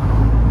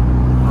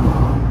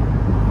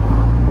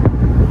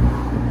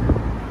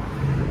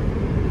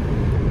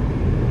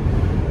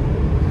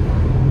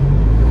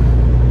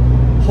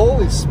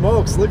 Holy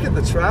smokes, look at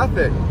the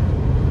traffic.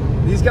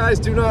 These guys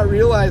do not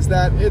realize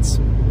that it's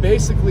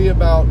basically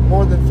about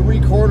more than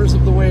 3/4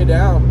 of the way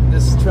down,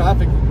 this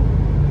traffic.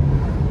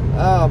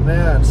 Oh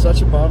man,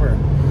 such a bummer.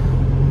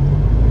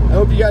 I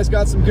hope you guys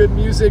got some good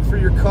music for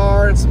your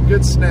car and some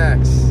good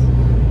snacks.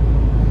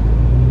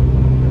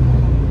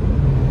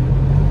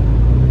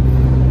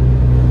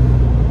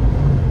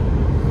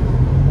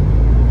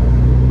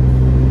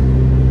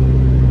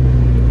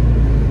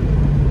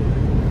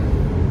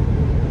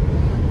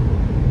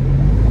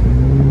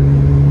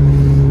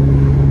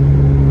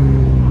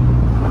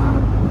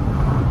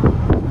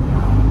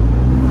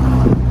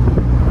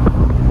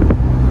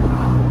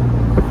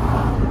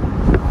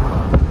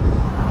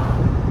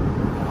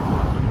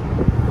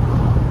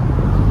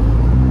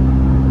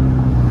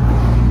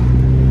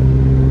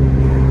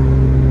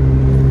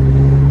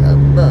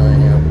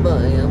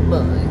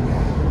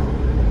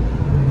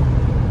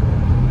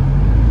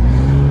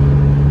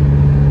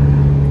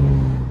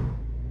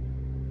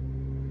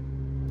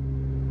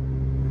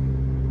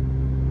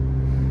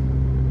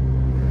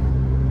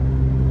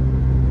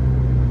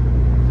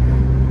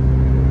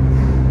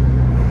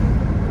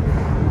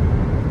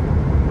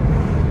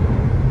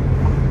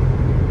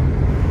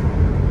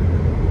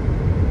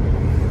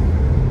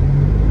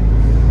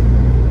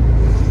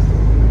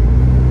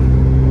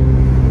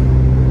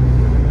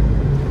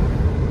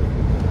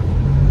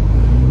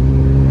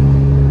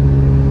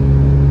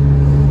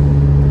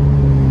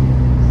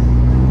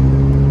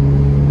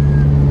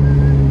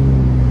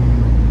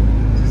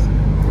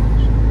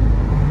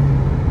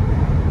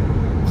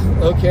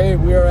 Okay,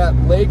 we are at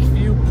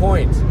Lakeview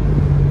Point.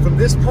 From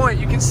this point,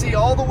 you can see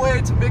all the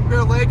way to Big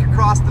Bear Lake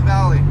across the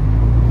valley.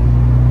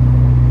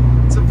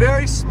 It's a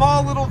very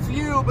small little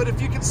view, but if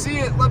you can see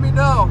it, let me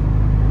know.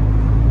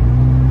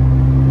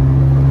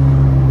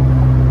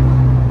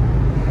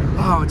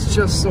 Oh, it's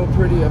just so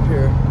pretty up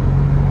here.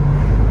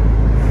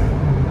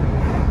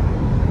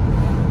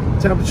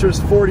 Temperature's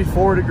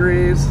 44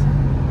 degrees.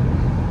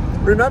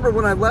 Remember,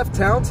 when I left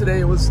town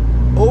today, it was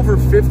over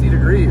 50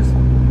 degrees.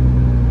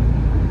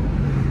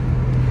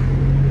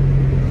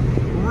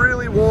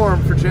 Really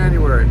warm for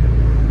January.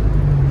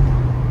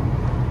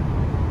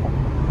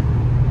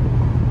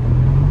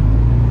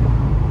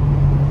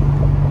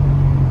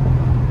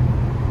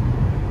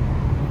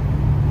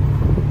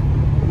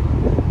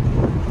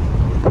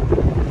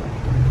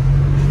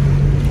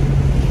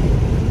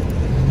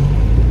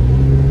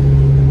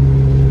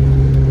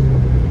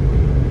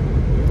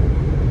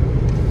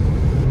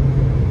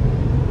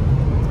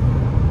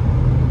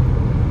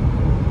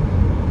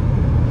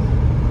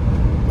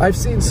 I've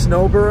seen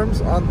snow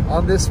berms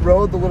on this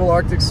road, the little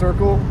Arctic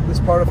Circle, this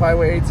part of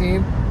Highway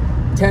 18,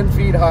 10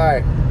 feet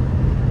high.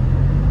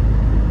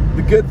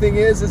 The good thing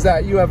is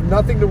that you have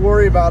nothing to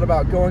worry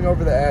about going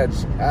over the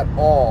edge at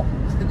all.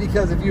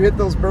 Because if you hit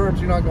those berms,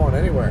 you're not going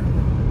anywhere.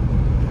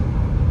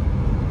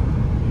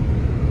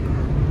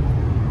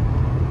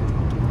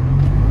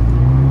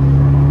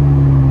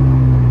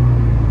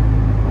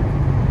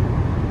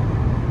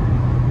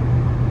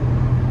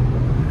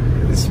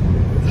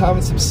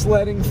 Having some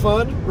sledding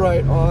fun,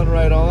 right on,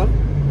 right on.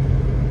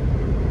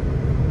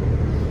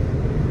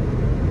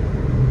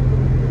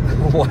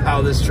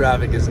 Wow, this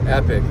traffic is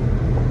epic.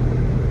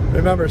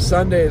 Remember,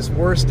 Sunday is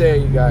worst day,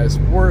 you guys.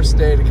 Worst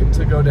day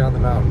to go down the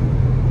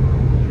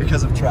mountain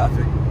because of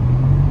traffic.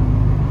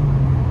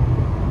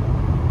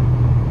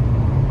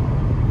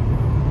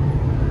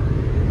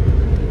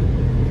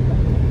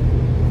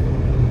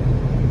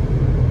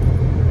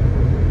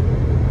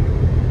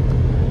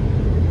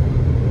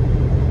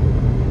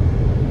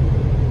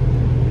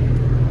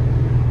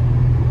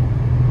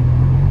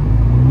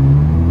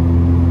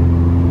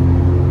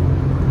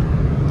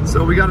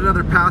 So we got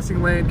another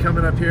passing lane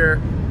coming up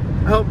here.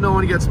 I hope no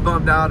one gets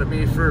bummed out at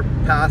me for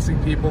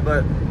passing people,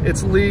 but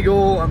it's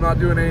legal. I'm not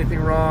doing anything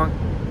wrong,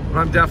 but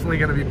I'm definitely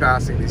going to be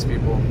passing these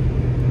people.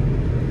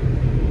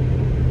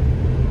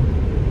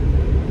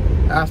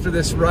 After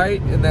this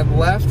right and then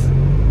left,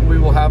 we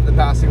will have the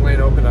passing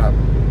lane open up.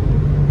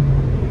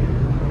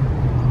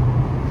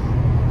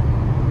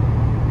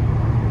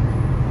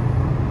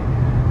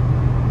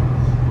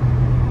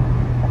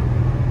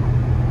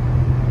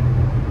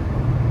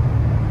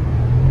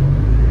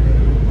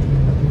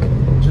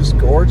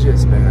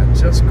 Gorgeous, man,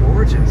 just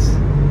gorgeous.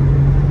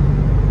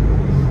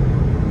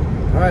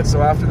 All right,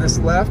 so after this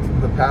left,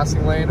 the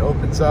passing lane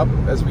opens up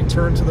as we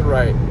turn to the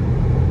right.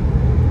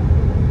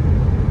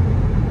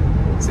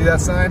 See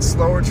that sign?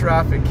 Slower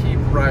traffic, keep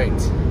right.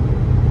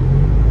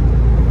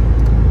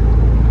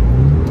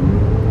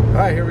 All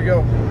right, here we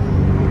go.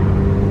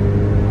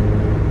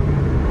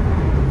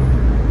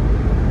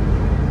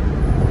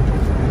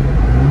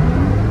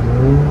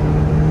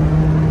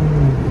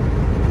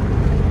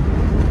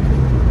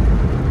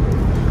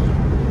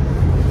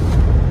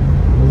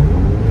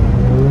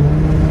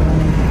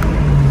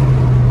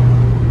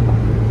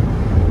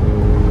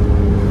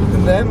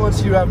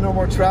 Once you have no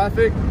more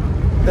traffic,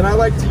 then I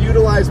like to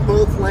utilize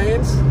both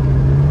lanes.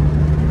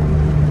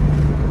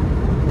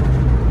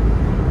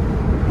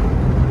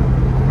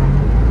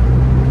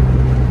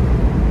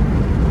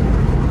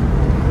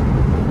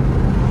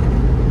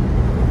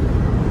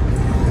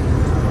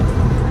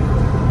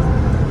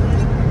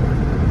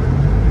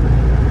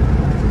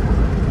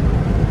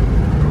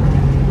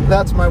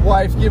 That's my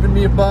wife giving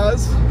me a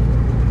buzz,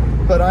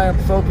 but I am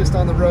focused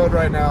on the road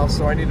right now,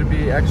 so I need to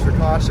be extra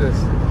cautious.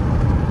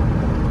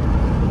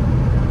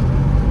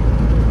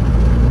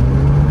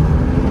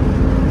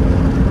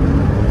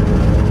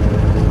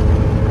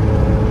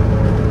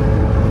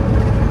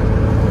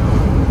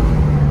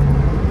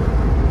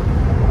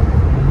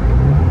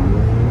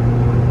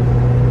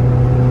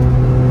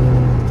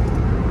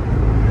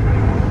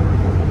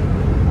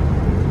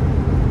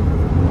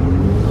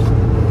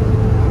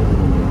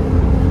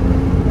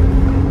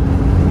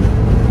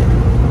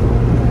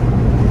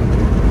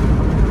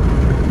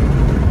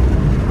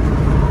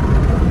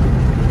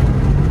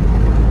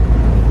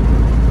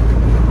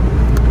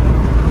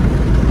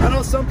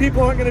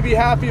 People aren't going to be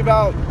happy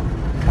about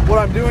what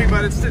I'm doing,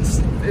 but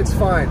it's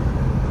fine.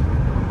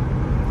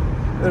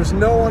 There's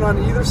no one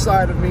on either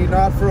side of me,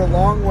 not for a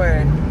long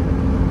way,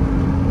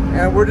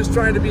 and we're just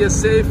trying to be as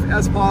safe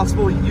as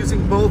possible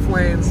using both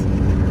lanes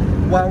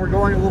while we're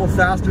going a little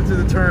faster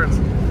through the turns.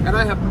 And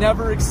I have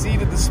never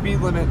exceeded the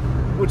speed limit,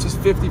 which is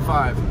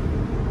 55.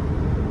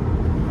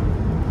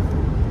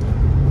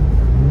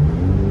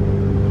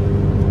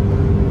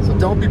 So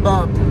don't be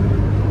bummed.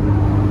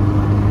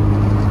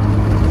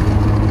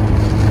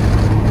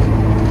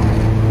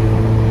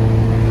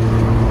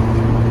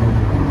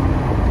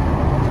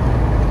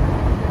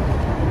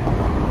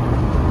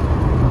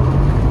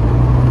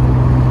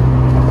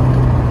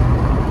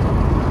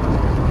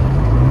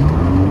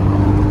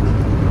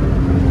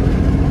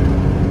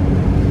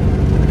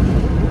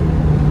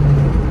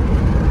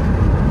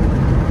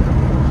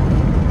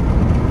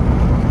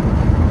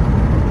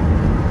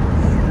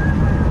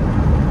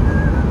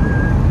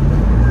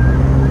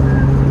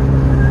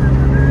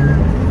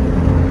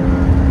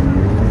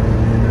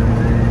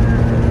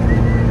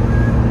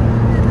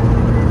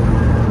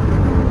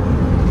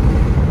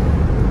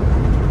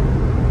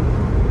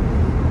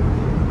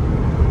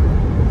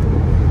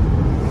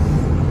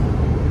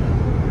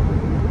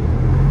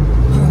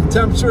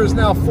 Temperature is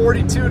now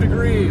 42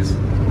 degrees.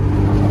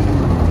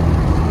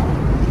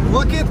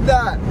 Look at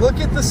that. Look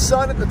at the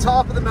sun at the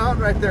top of the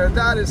mountain right there.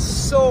 That is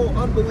so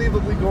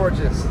unbelievably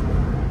gorgeous.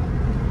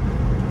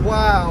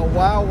 Wow,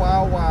 wow,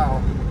 wow,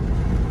 wow.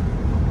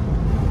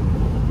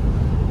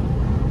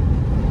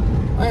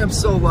 I am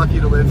so lucky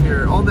to live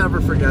here. I'll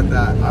never forget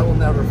that. I will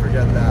never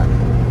forget that.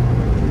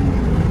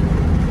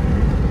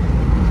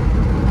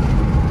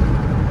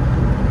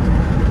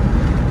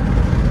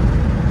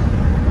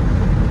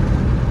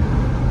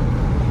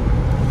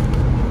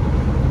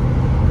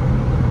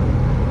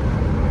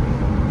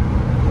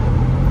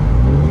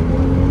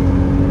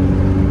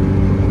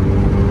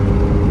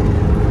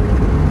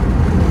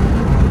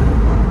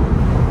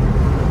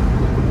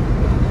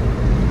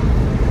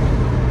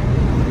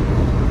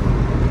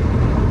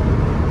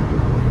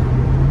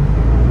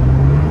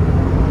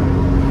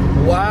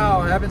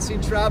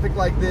 haven't seen traffic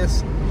like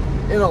this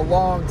in a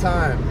long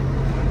time.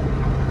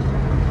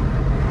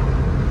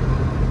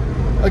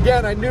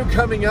 Again, I knew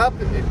coming up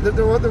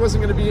there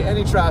wasn't going to be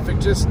any traffic,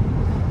 just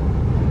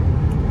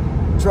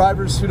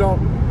drivers who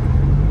don't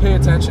pay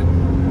attention.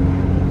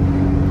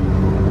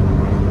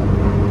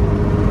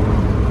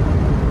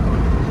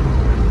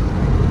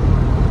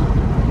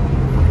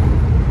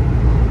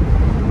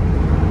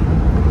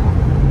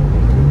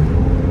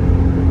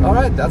 All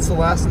right, that's the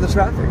last of the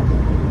traffic.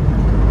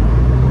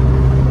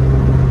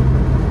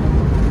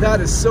 That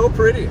is so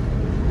pretty.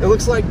 It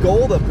looks like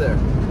gold up there.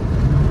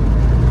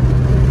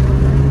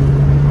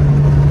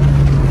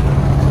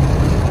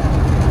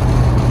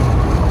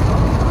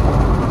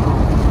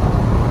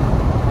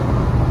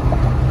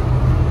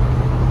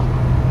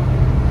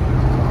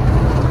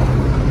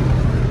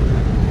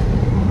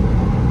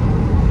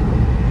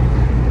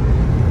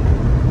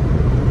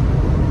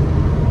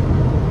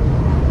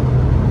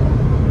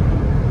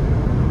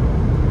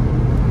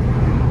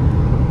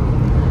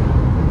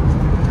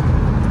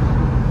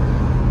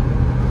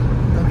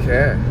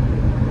 Okay,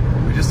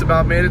 we just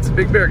about made it to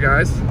Big Bear,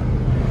 guys.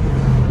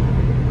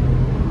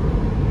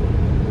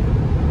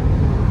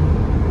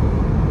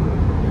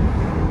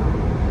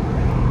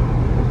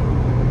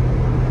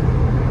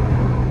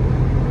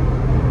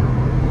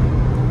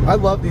 I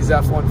love these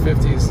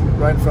F-150s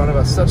right in front of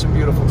us. Such a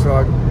beautiful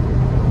truck.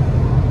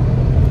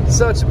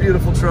 Such a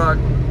beautiful truck.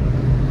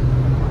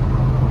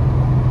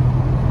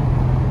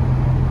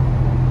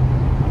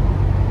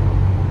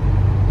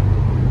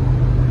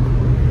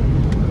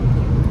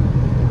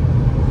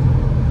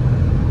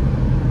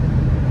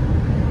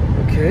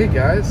 Okay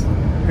guys,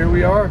 here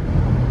we are.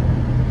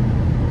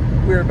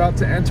 We're about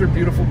to enter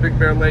beautiful Big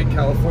Bear Lake,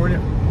 California.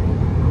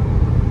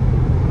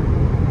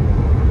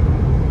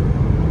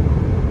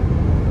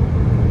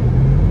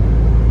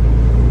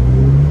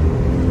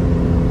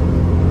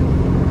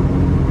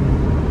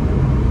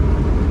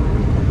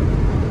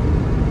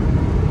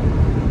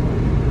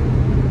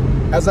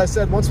 As I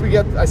said, once we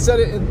get, I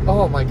said it in,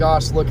 oh my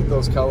gosh, look at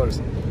those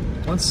colors.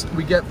 Once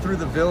we get through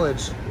the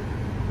village,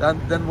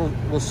 then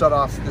we'll shut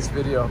off this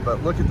video,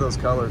 but look at those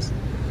colors.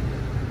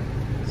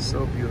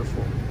 So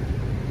beautiful.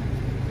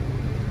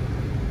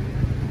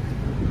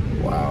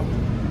 Wow.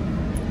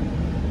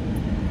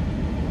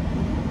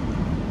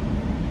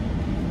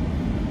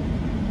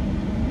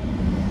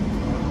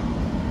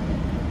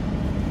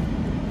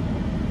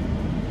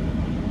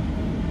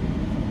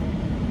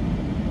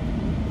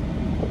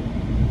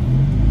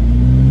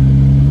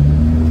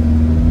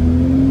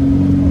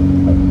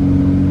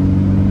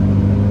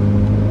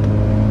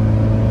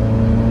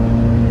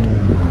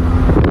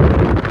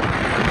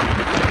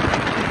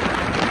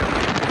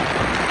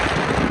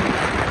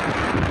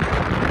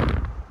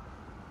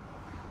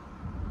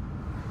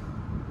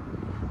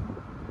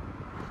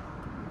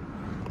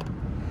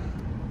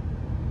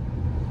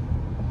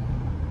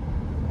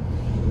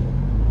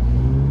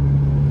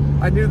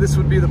 I knew this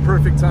would be the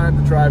perfect time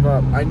to drive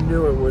up. I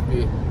knew it would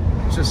be.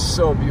 It's just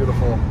so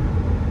beautiful.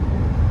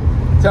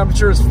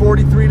 Temperature is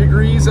 43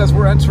 degrees as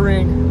we're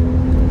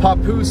entering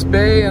Papoose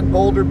Bay and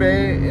Boulder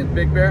Bay in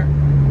Big Bear.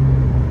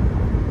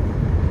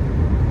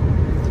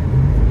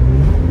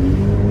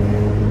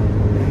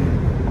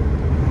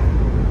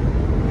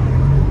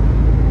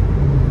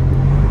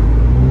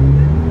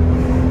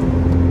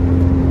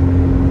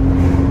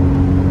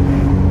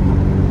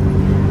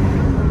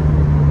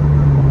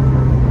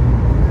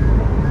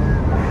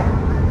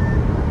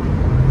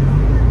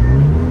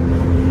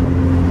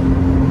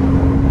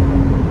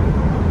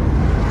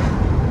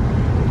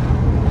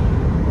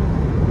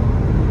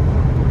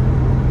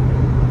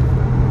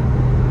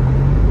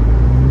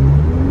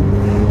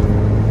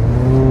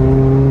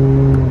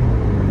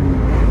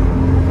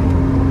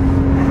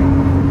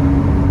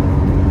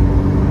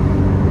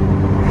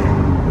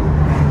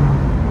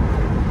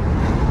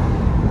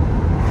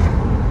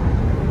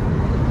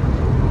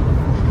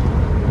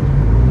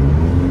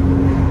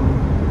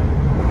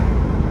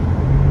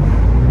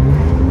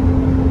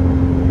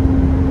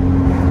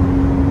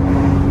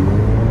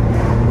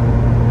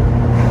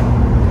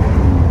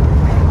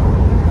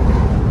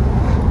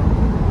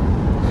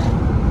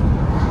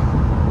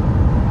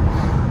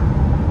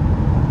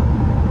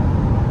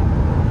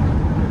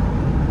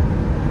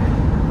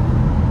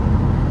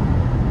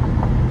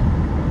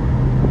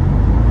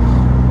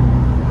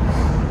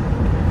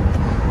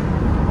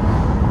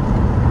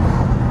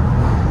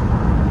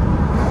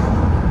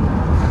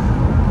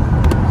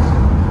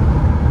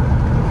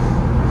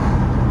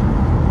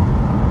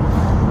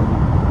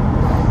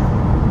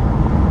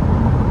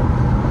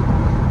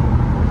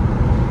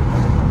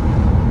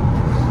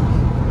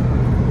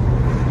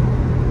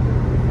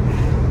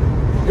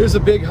 Here's a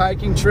big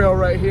hiking trail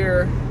right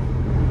here.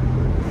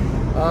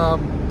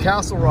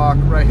 Castle Rock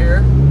right here,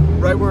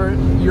 right where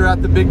you're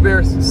at the Big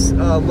Bear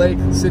Lake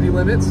city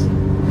limits.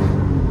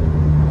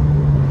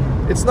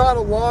 It's not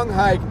a long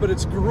hike, but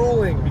it's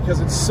grueling because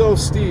it's so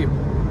steep.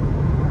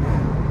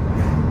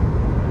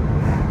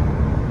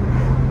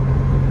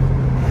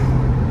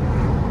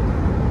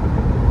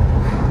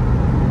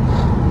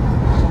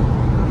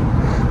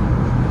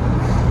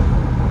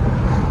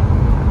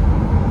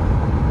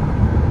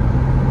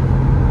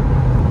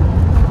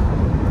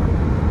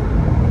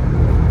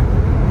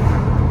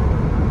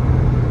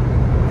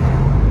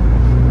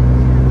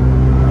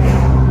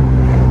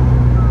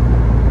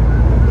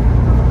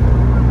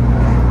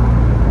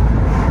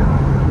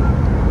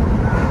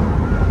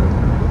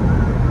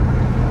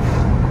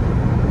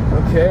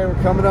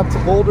 coming up to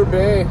Boulder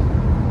Bay.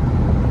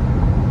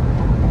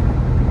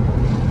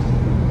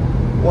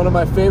 One of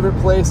my favorite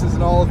places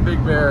in all of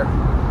Big Bear,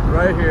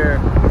 right here.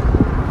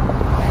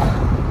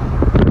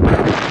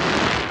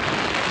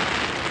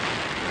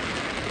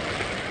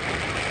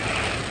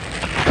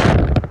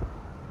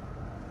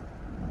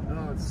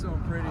 Oh, it's so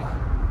pretty.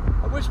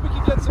 I wish we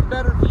could get some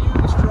better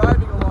views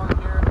driving along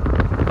here.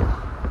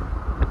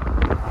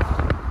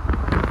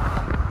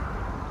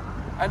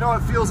 I know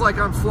it feels like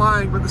I'm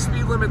flying, but the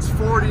speed limit's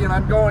 40 and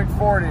I'm going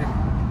 40.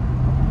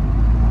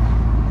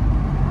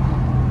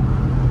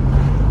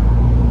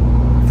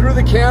 Through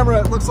the camera,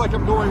 it looks like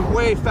I'm going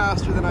way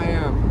faster than I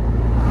am.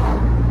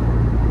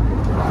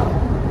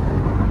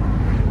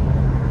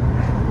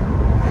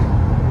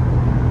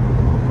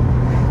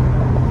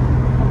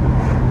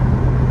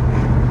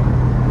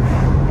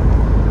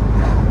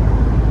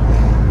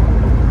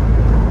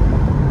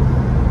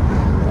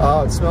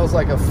 Oh, it smells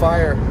like a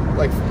fire,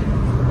 like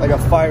a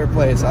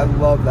fireplace. I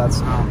love that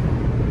smell.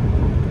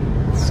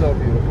 It's so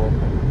beautiful.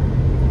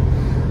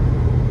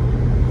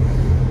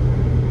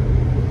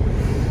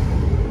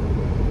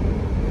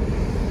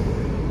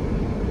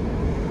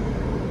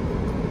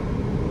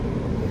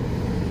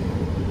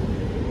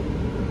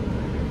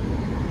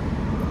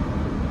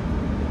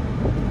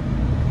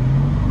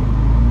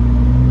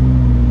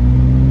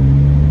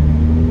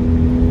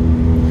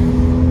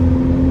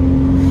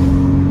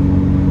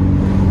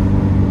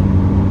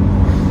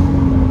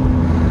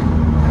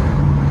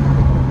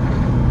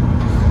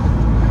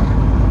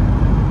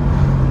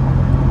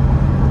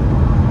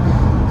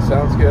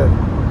 Sounds good.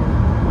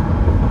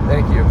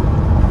 Thank you.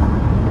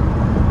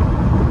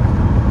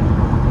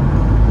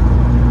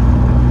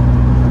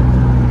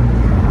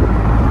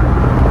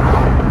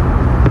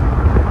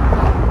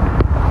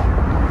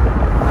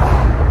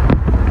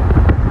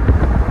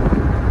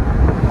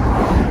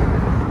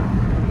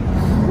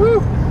 Woo!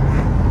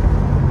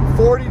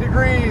 40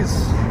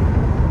 degrees.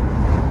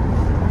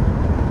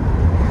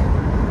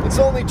 It's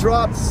only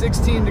dropped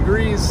 16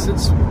 degrees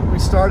since we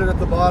started at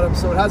the bottom,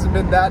 so it hasn't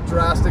been that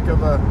drastic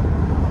of a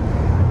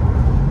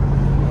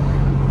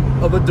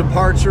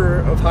departure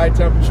of high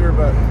temperature,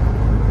 but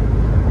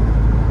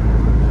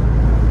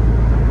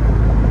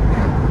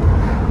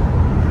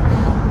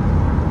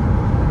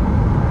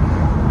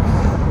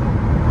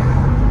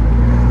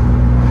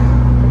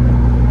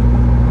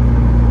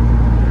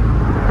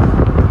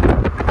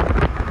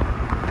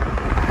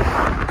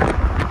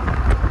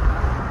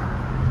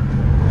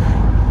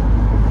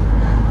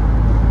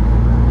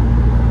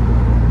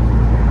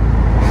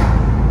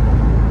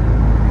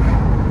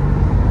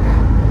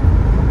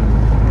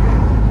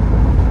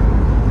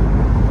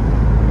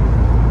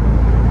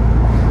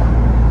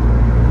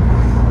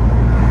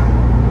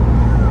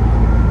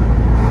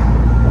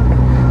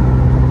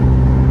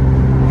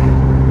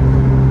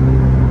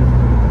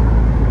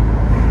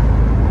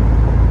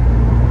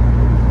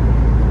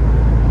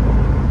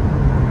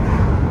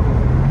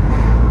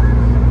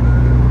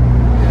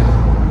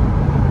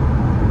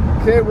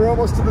okay, we're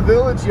almost to the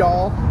village,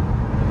 y'all.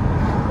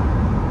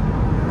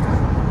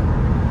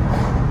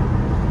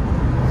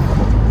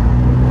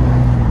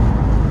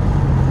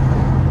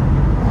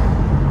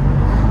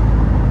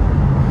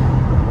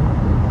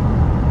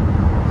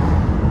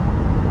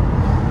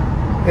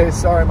 Hey,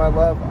 sorry, my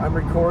love. I'm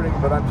recording,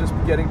 but I'm just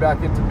getting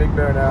back into Big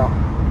Bear now.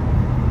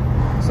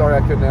 Sorry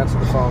I couldn't answer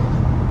the phone.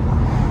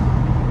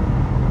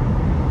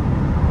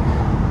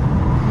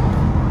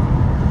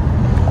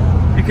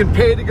 You can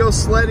pay to go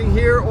sledding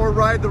here or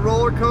ride the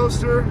roller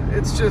coaster.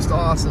 It's just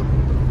awesome.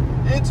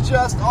 It's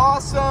just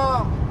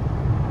awesome.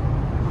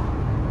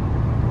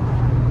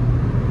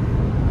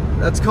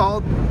 That's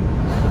called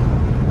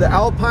the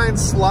Alpine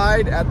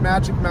Slide at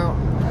Magic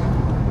Mountain.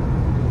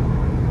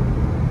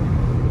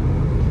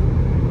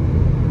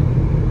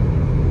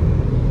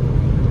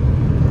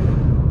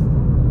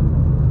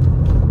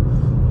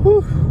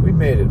 Whew, we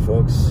made it,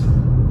 folks.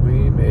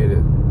 We made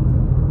it.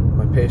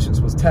 My patience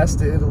was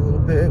tested a little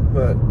bit,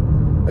 but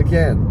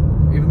again,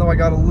 even though I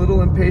got a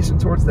little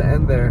impatient towards the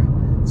end there,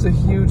 it's a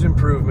huge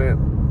improvement.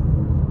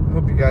 I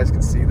hope you guys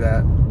can see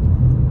that.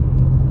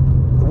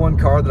 The one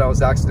car that I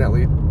was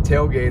accidentally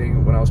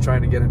tailgating when I was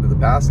trying to get into the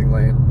passing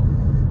lane,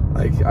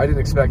 like, I didn't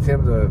expect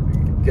him to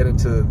get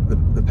into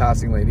the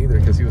passing lane either,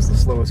 because he was the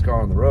slowest car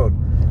on the road.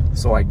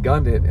 So I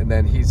gunned it, and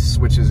then he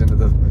switches into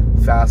the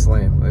fast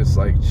lane. It's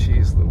like,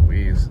 geez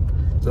Louise.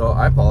 So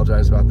I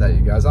apologize about that, you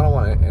guys. I don't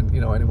want to,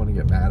 anyone to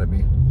get mad at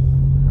me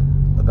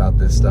about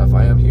this stuff.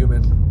 I am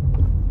human.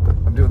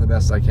 I'm doing the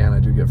best I can. I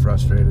do get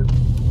frustrated.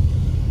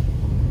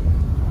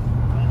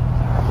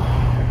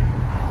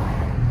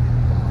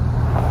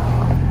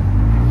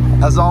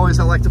 As always,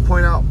 I like to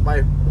point out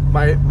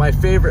my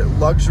favorite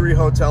luxury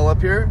hotel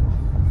up here.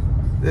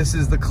 This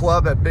is the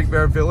Club at Big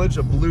Bear Village,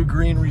 a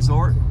blue-green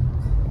resort.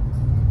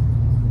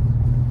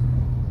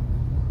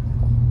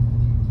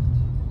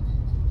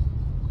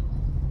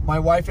 My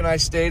wife and I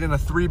stayed in a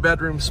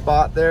 3-bedroom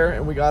spot there,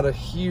 and we got a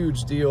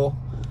huge deal.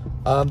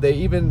 They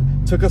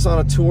even took us on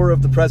a tour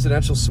of the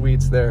presidential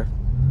suites there.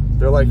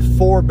 They're like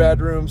 4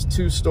 bedrooms,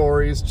 2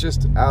 stories,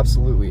 just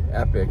absolutely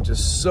epic,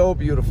 just so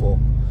beautiful.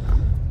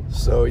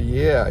 So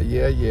yeah.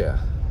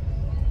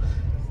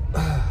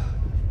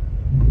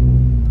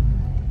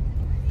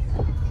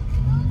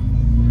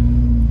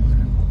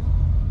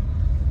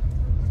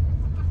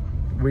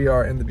 We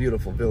are in the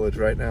beautiful village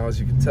right now, as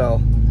you can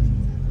tell.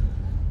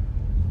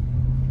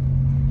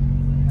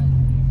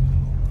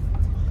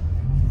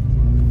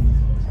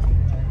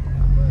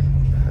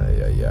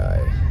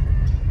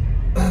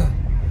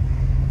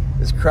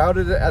 As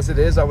crowded as it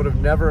is, I would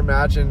have never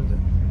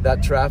imagined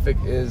that traffic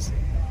is.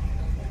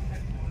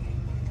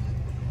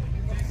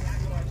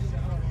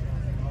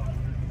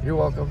 You're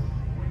welcome.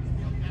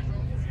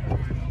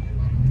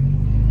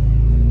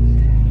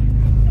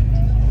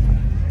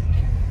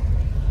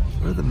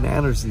 What are the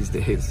manners these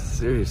days?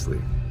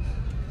 Seriously.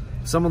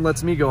 If someone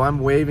lets me go, I'm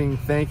waving,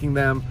 thanking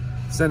them,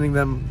 sending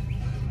them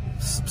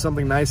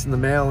something nice in the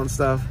mail and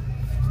stuff.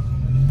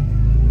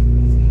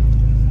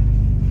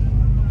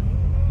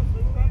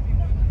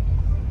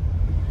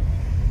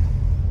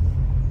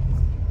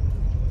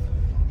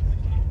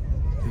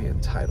 The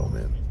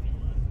entitlement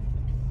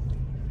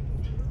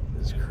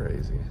is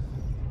crazy.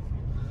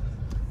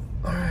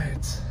 All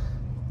right.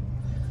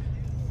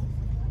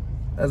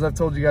 As I've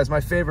told you guys, my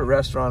favorite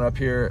restaurant up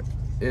here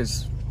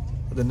is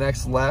the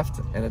next left,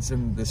 and it's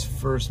in this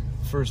first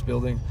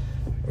building,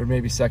 or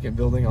maybe second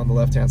building on the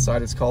left-hand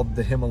side. It's called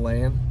the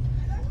Himalayan.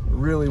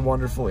 Really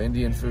wonderful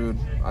Indian food.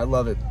 I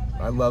love it.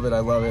 I love it. I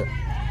love it.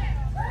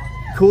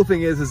 Cool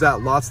thing is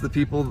that lots of the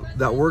people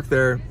that work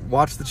there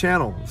watch the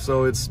channel,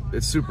 so it's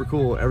super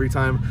cool. Every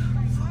time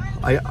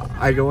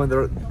I go in,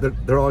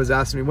 they're always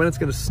asking me when it's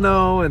going to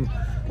snow, and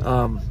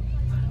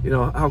you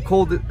know, how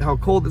cold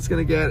it's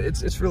gonna get.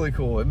 It's really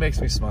cool. It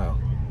makes me smile.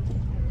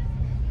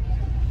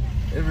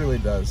 It really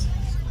does.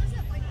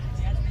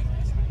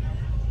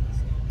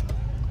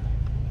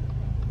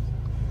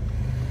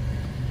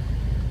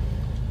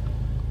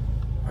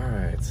 All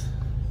right.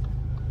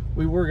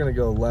 We were gonna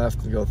go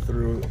left and go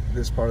through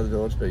this part of the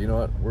village, but you know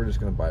what? We're just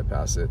gonna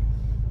bypass it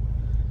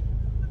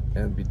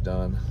and be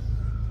done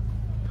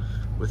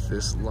with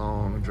this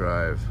long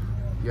drive.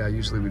 Yeah,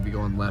 usually we'd be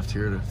going left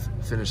here to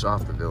finish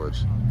off the village.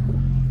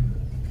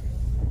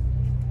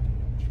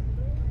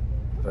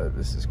 But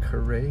this is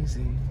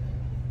crazy.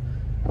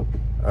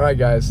 All right,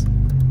 guys.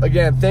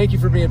 Again, thank you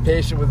for being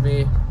patient with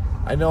me.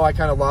 I know I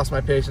kind of lost my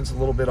patience a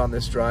little bit on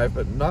this drive,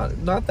 but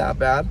not that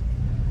bad.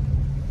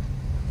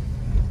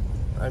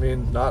 I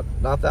mean, not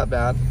that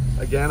bad.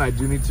 Again, I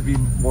do need to be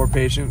more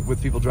patient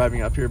with people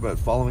driving up here, but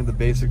following the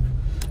basic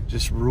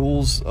just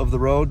rules of the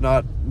road,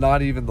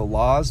 not even the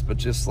laws, but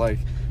just like,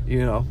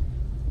 you know,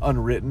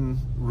 unwritten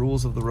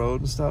rules of the road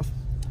and stuff.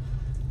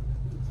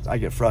 I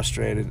get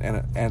frustrated,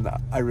 and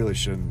I really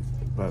shouldn't.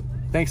 But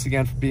thanks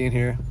again for being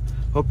here.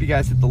 Hope you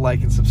guys hit the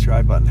like and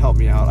subscribe button. Help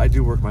me out. I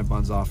do work my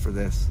buns off for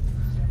this.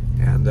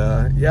 And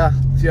yeah,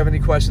 if you have any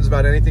questions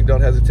about anything, don't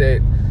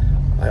hesitate.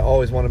 I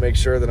always want to make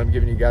sure that I'm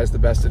giving you guys the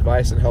best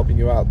advice and helping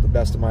you out the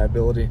best of my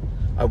ability.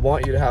 I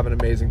want you to have an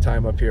amazing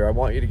time up here. I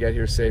want you to get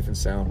here safe and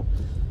sound.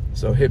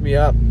 So hit me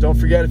up. Don't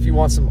forget, if you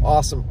want some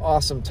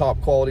awesome top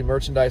quality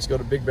merchandise, go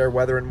to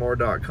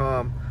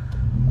bigbearweatherandmore.com.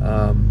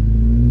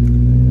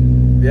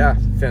 Yeah,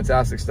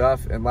 fantastic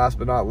stuff. And last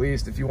but not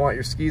least, if you want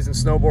your skis and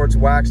snowboards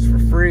waxed for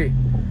free,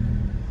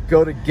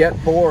 go to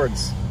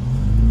Getboards.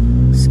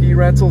 Ski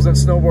rentals and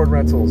snowboard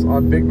rentals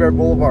on Big Bear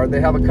Blvd.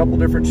 They have a couple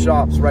different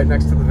shops right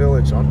next to the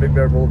village on Big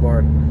Bear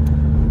Blvd.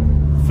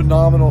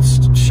 Phenomenal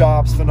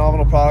shops,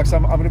 phenomenal products.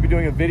 I'm going to be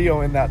doing a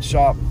video in that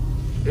shop,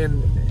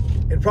 in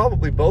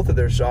probably both of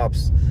their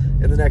shops,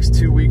 in the next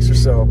 2 weeks or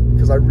so,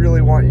 because I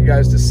really want you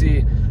guys to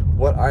see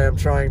what I am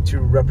trying to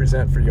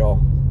represent for y'all.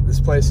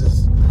 This place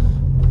is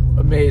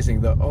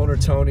amazing. The owner,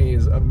 Tony,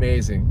 is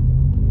amazing.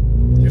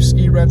 Your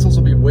ski rentals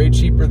will be way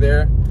cheaper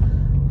there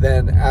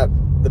than at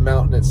the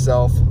mountain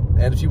itself.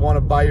 And if you want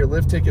to buy your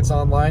lift tickets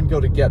online, go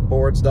to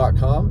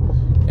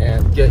getboards.com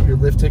and get your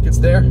lift tickets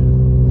there.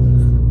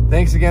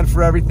 Thanks again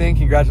for everything.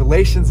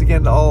 Congratulations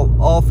again to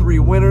all 3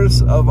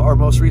 winners of our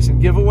most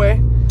recent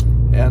giveaway.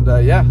 And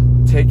yeah,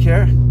 take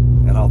care,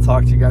 and I'll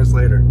talk to you guys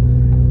later.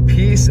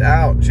 Peace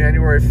out.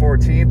 January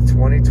 14th,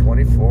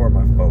 2024,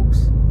 my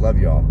folks. Love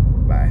y'all.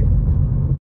 Bye.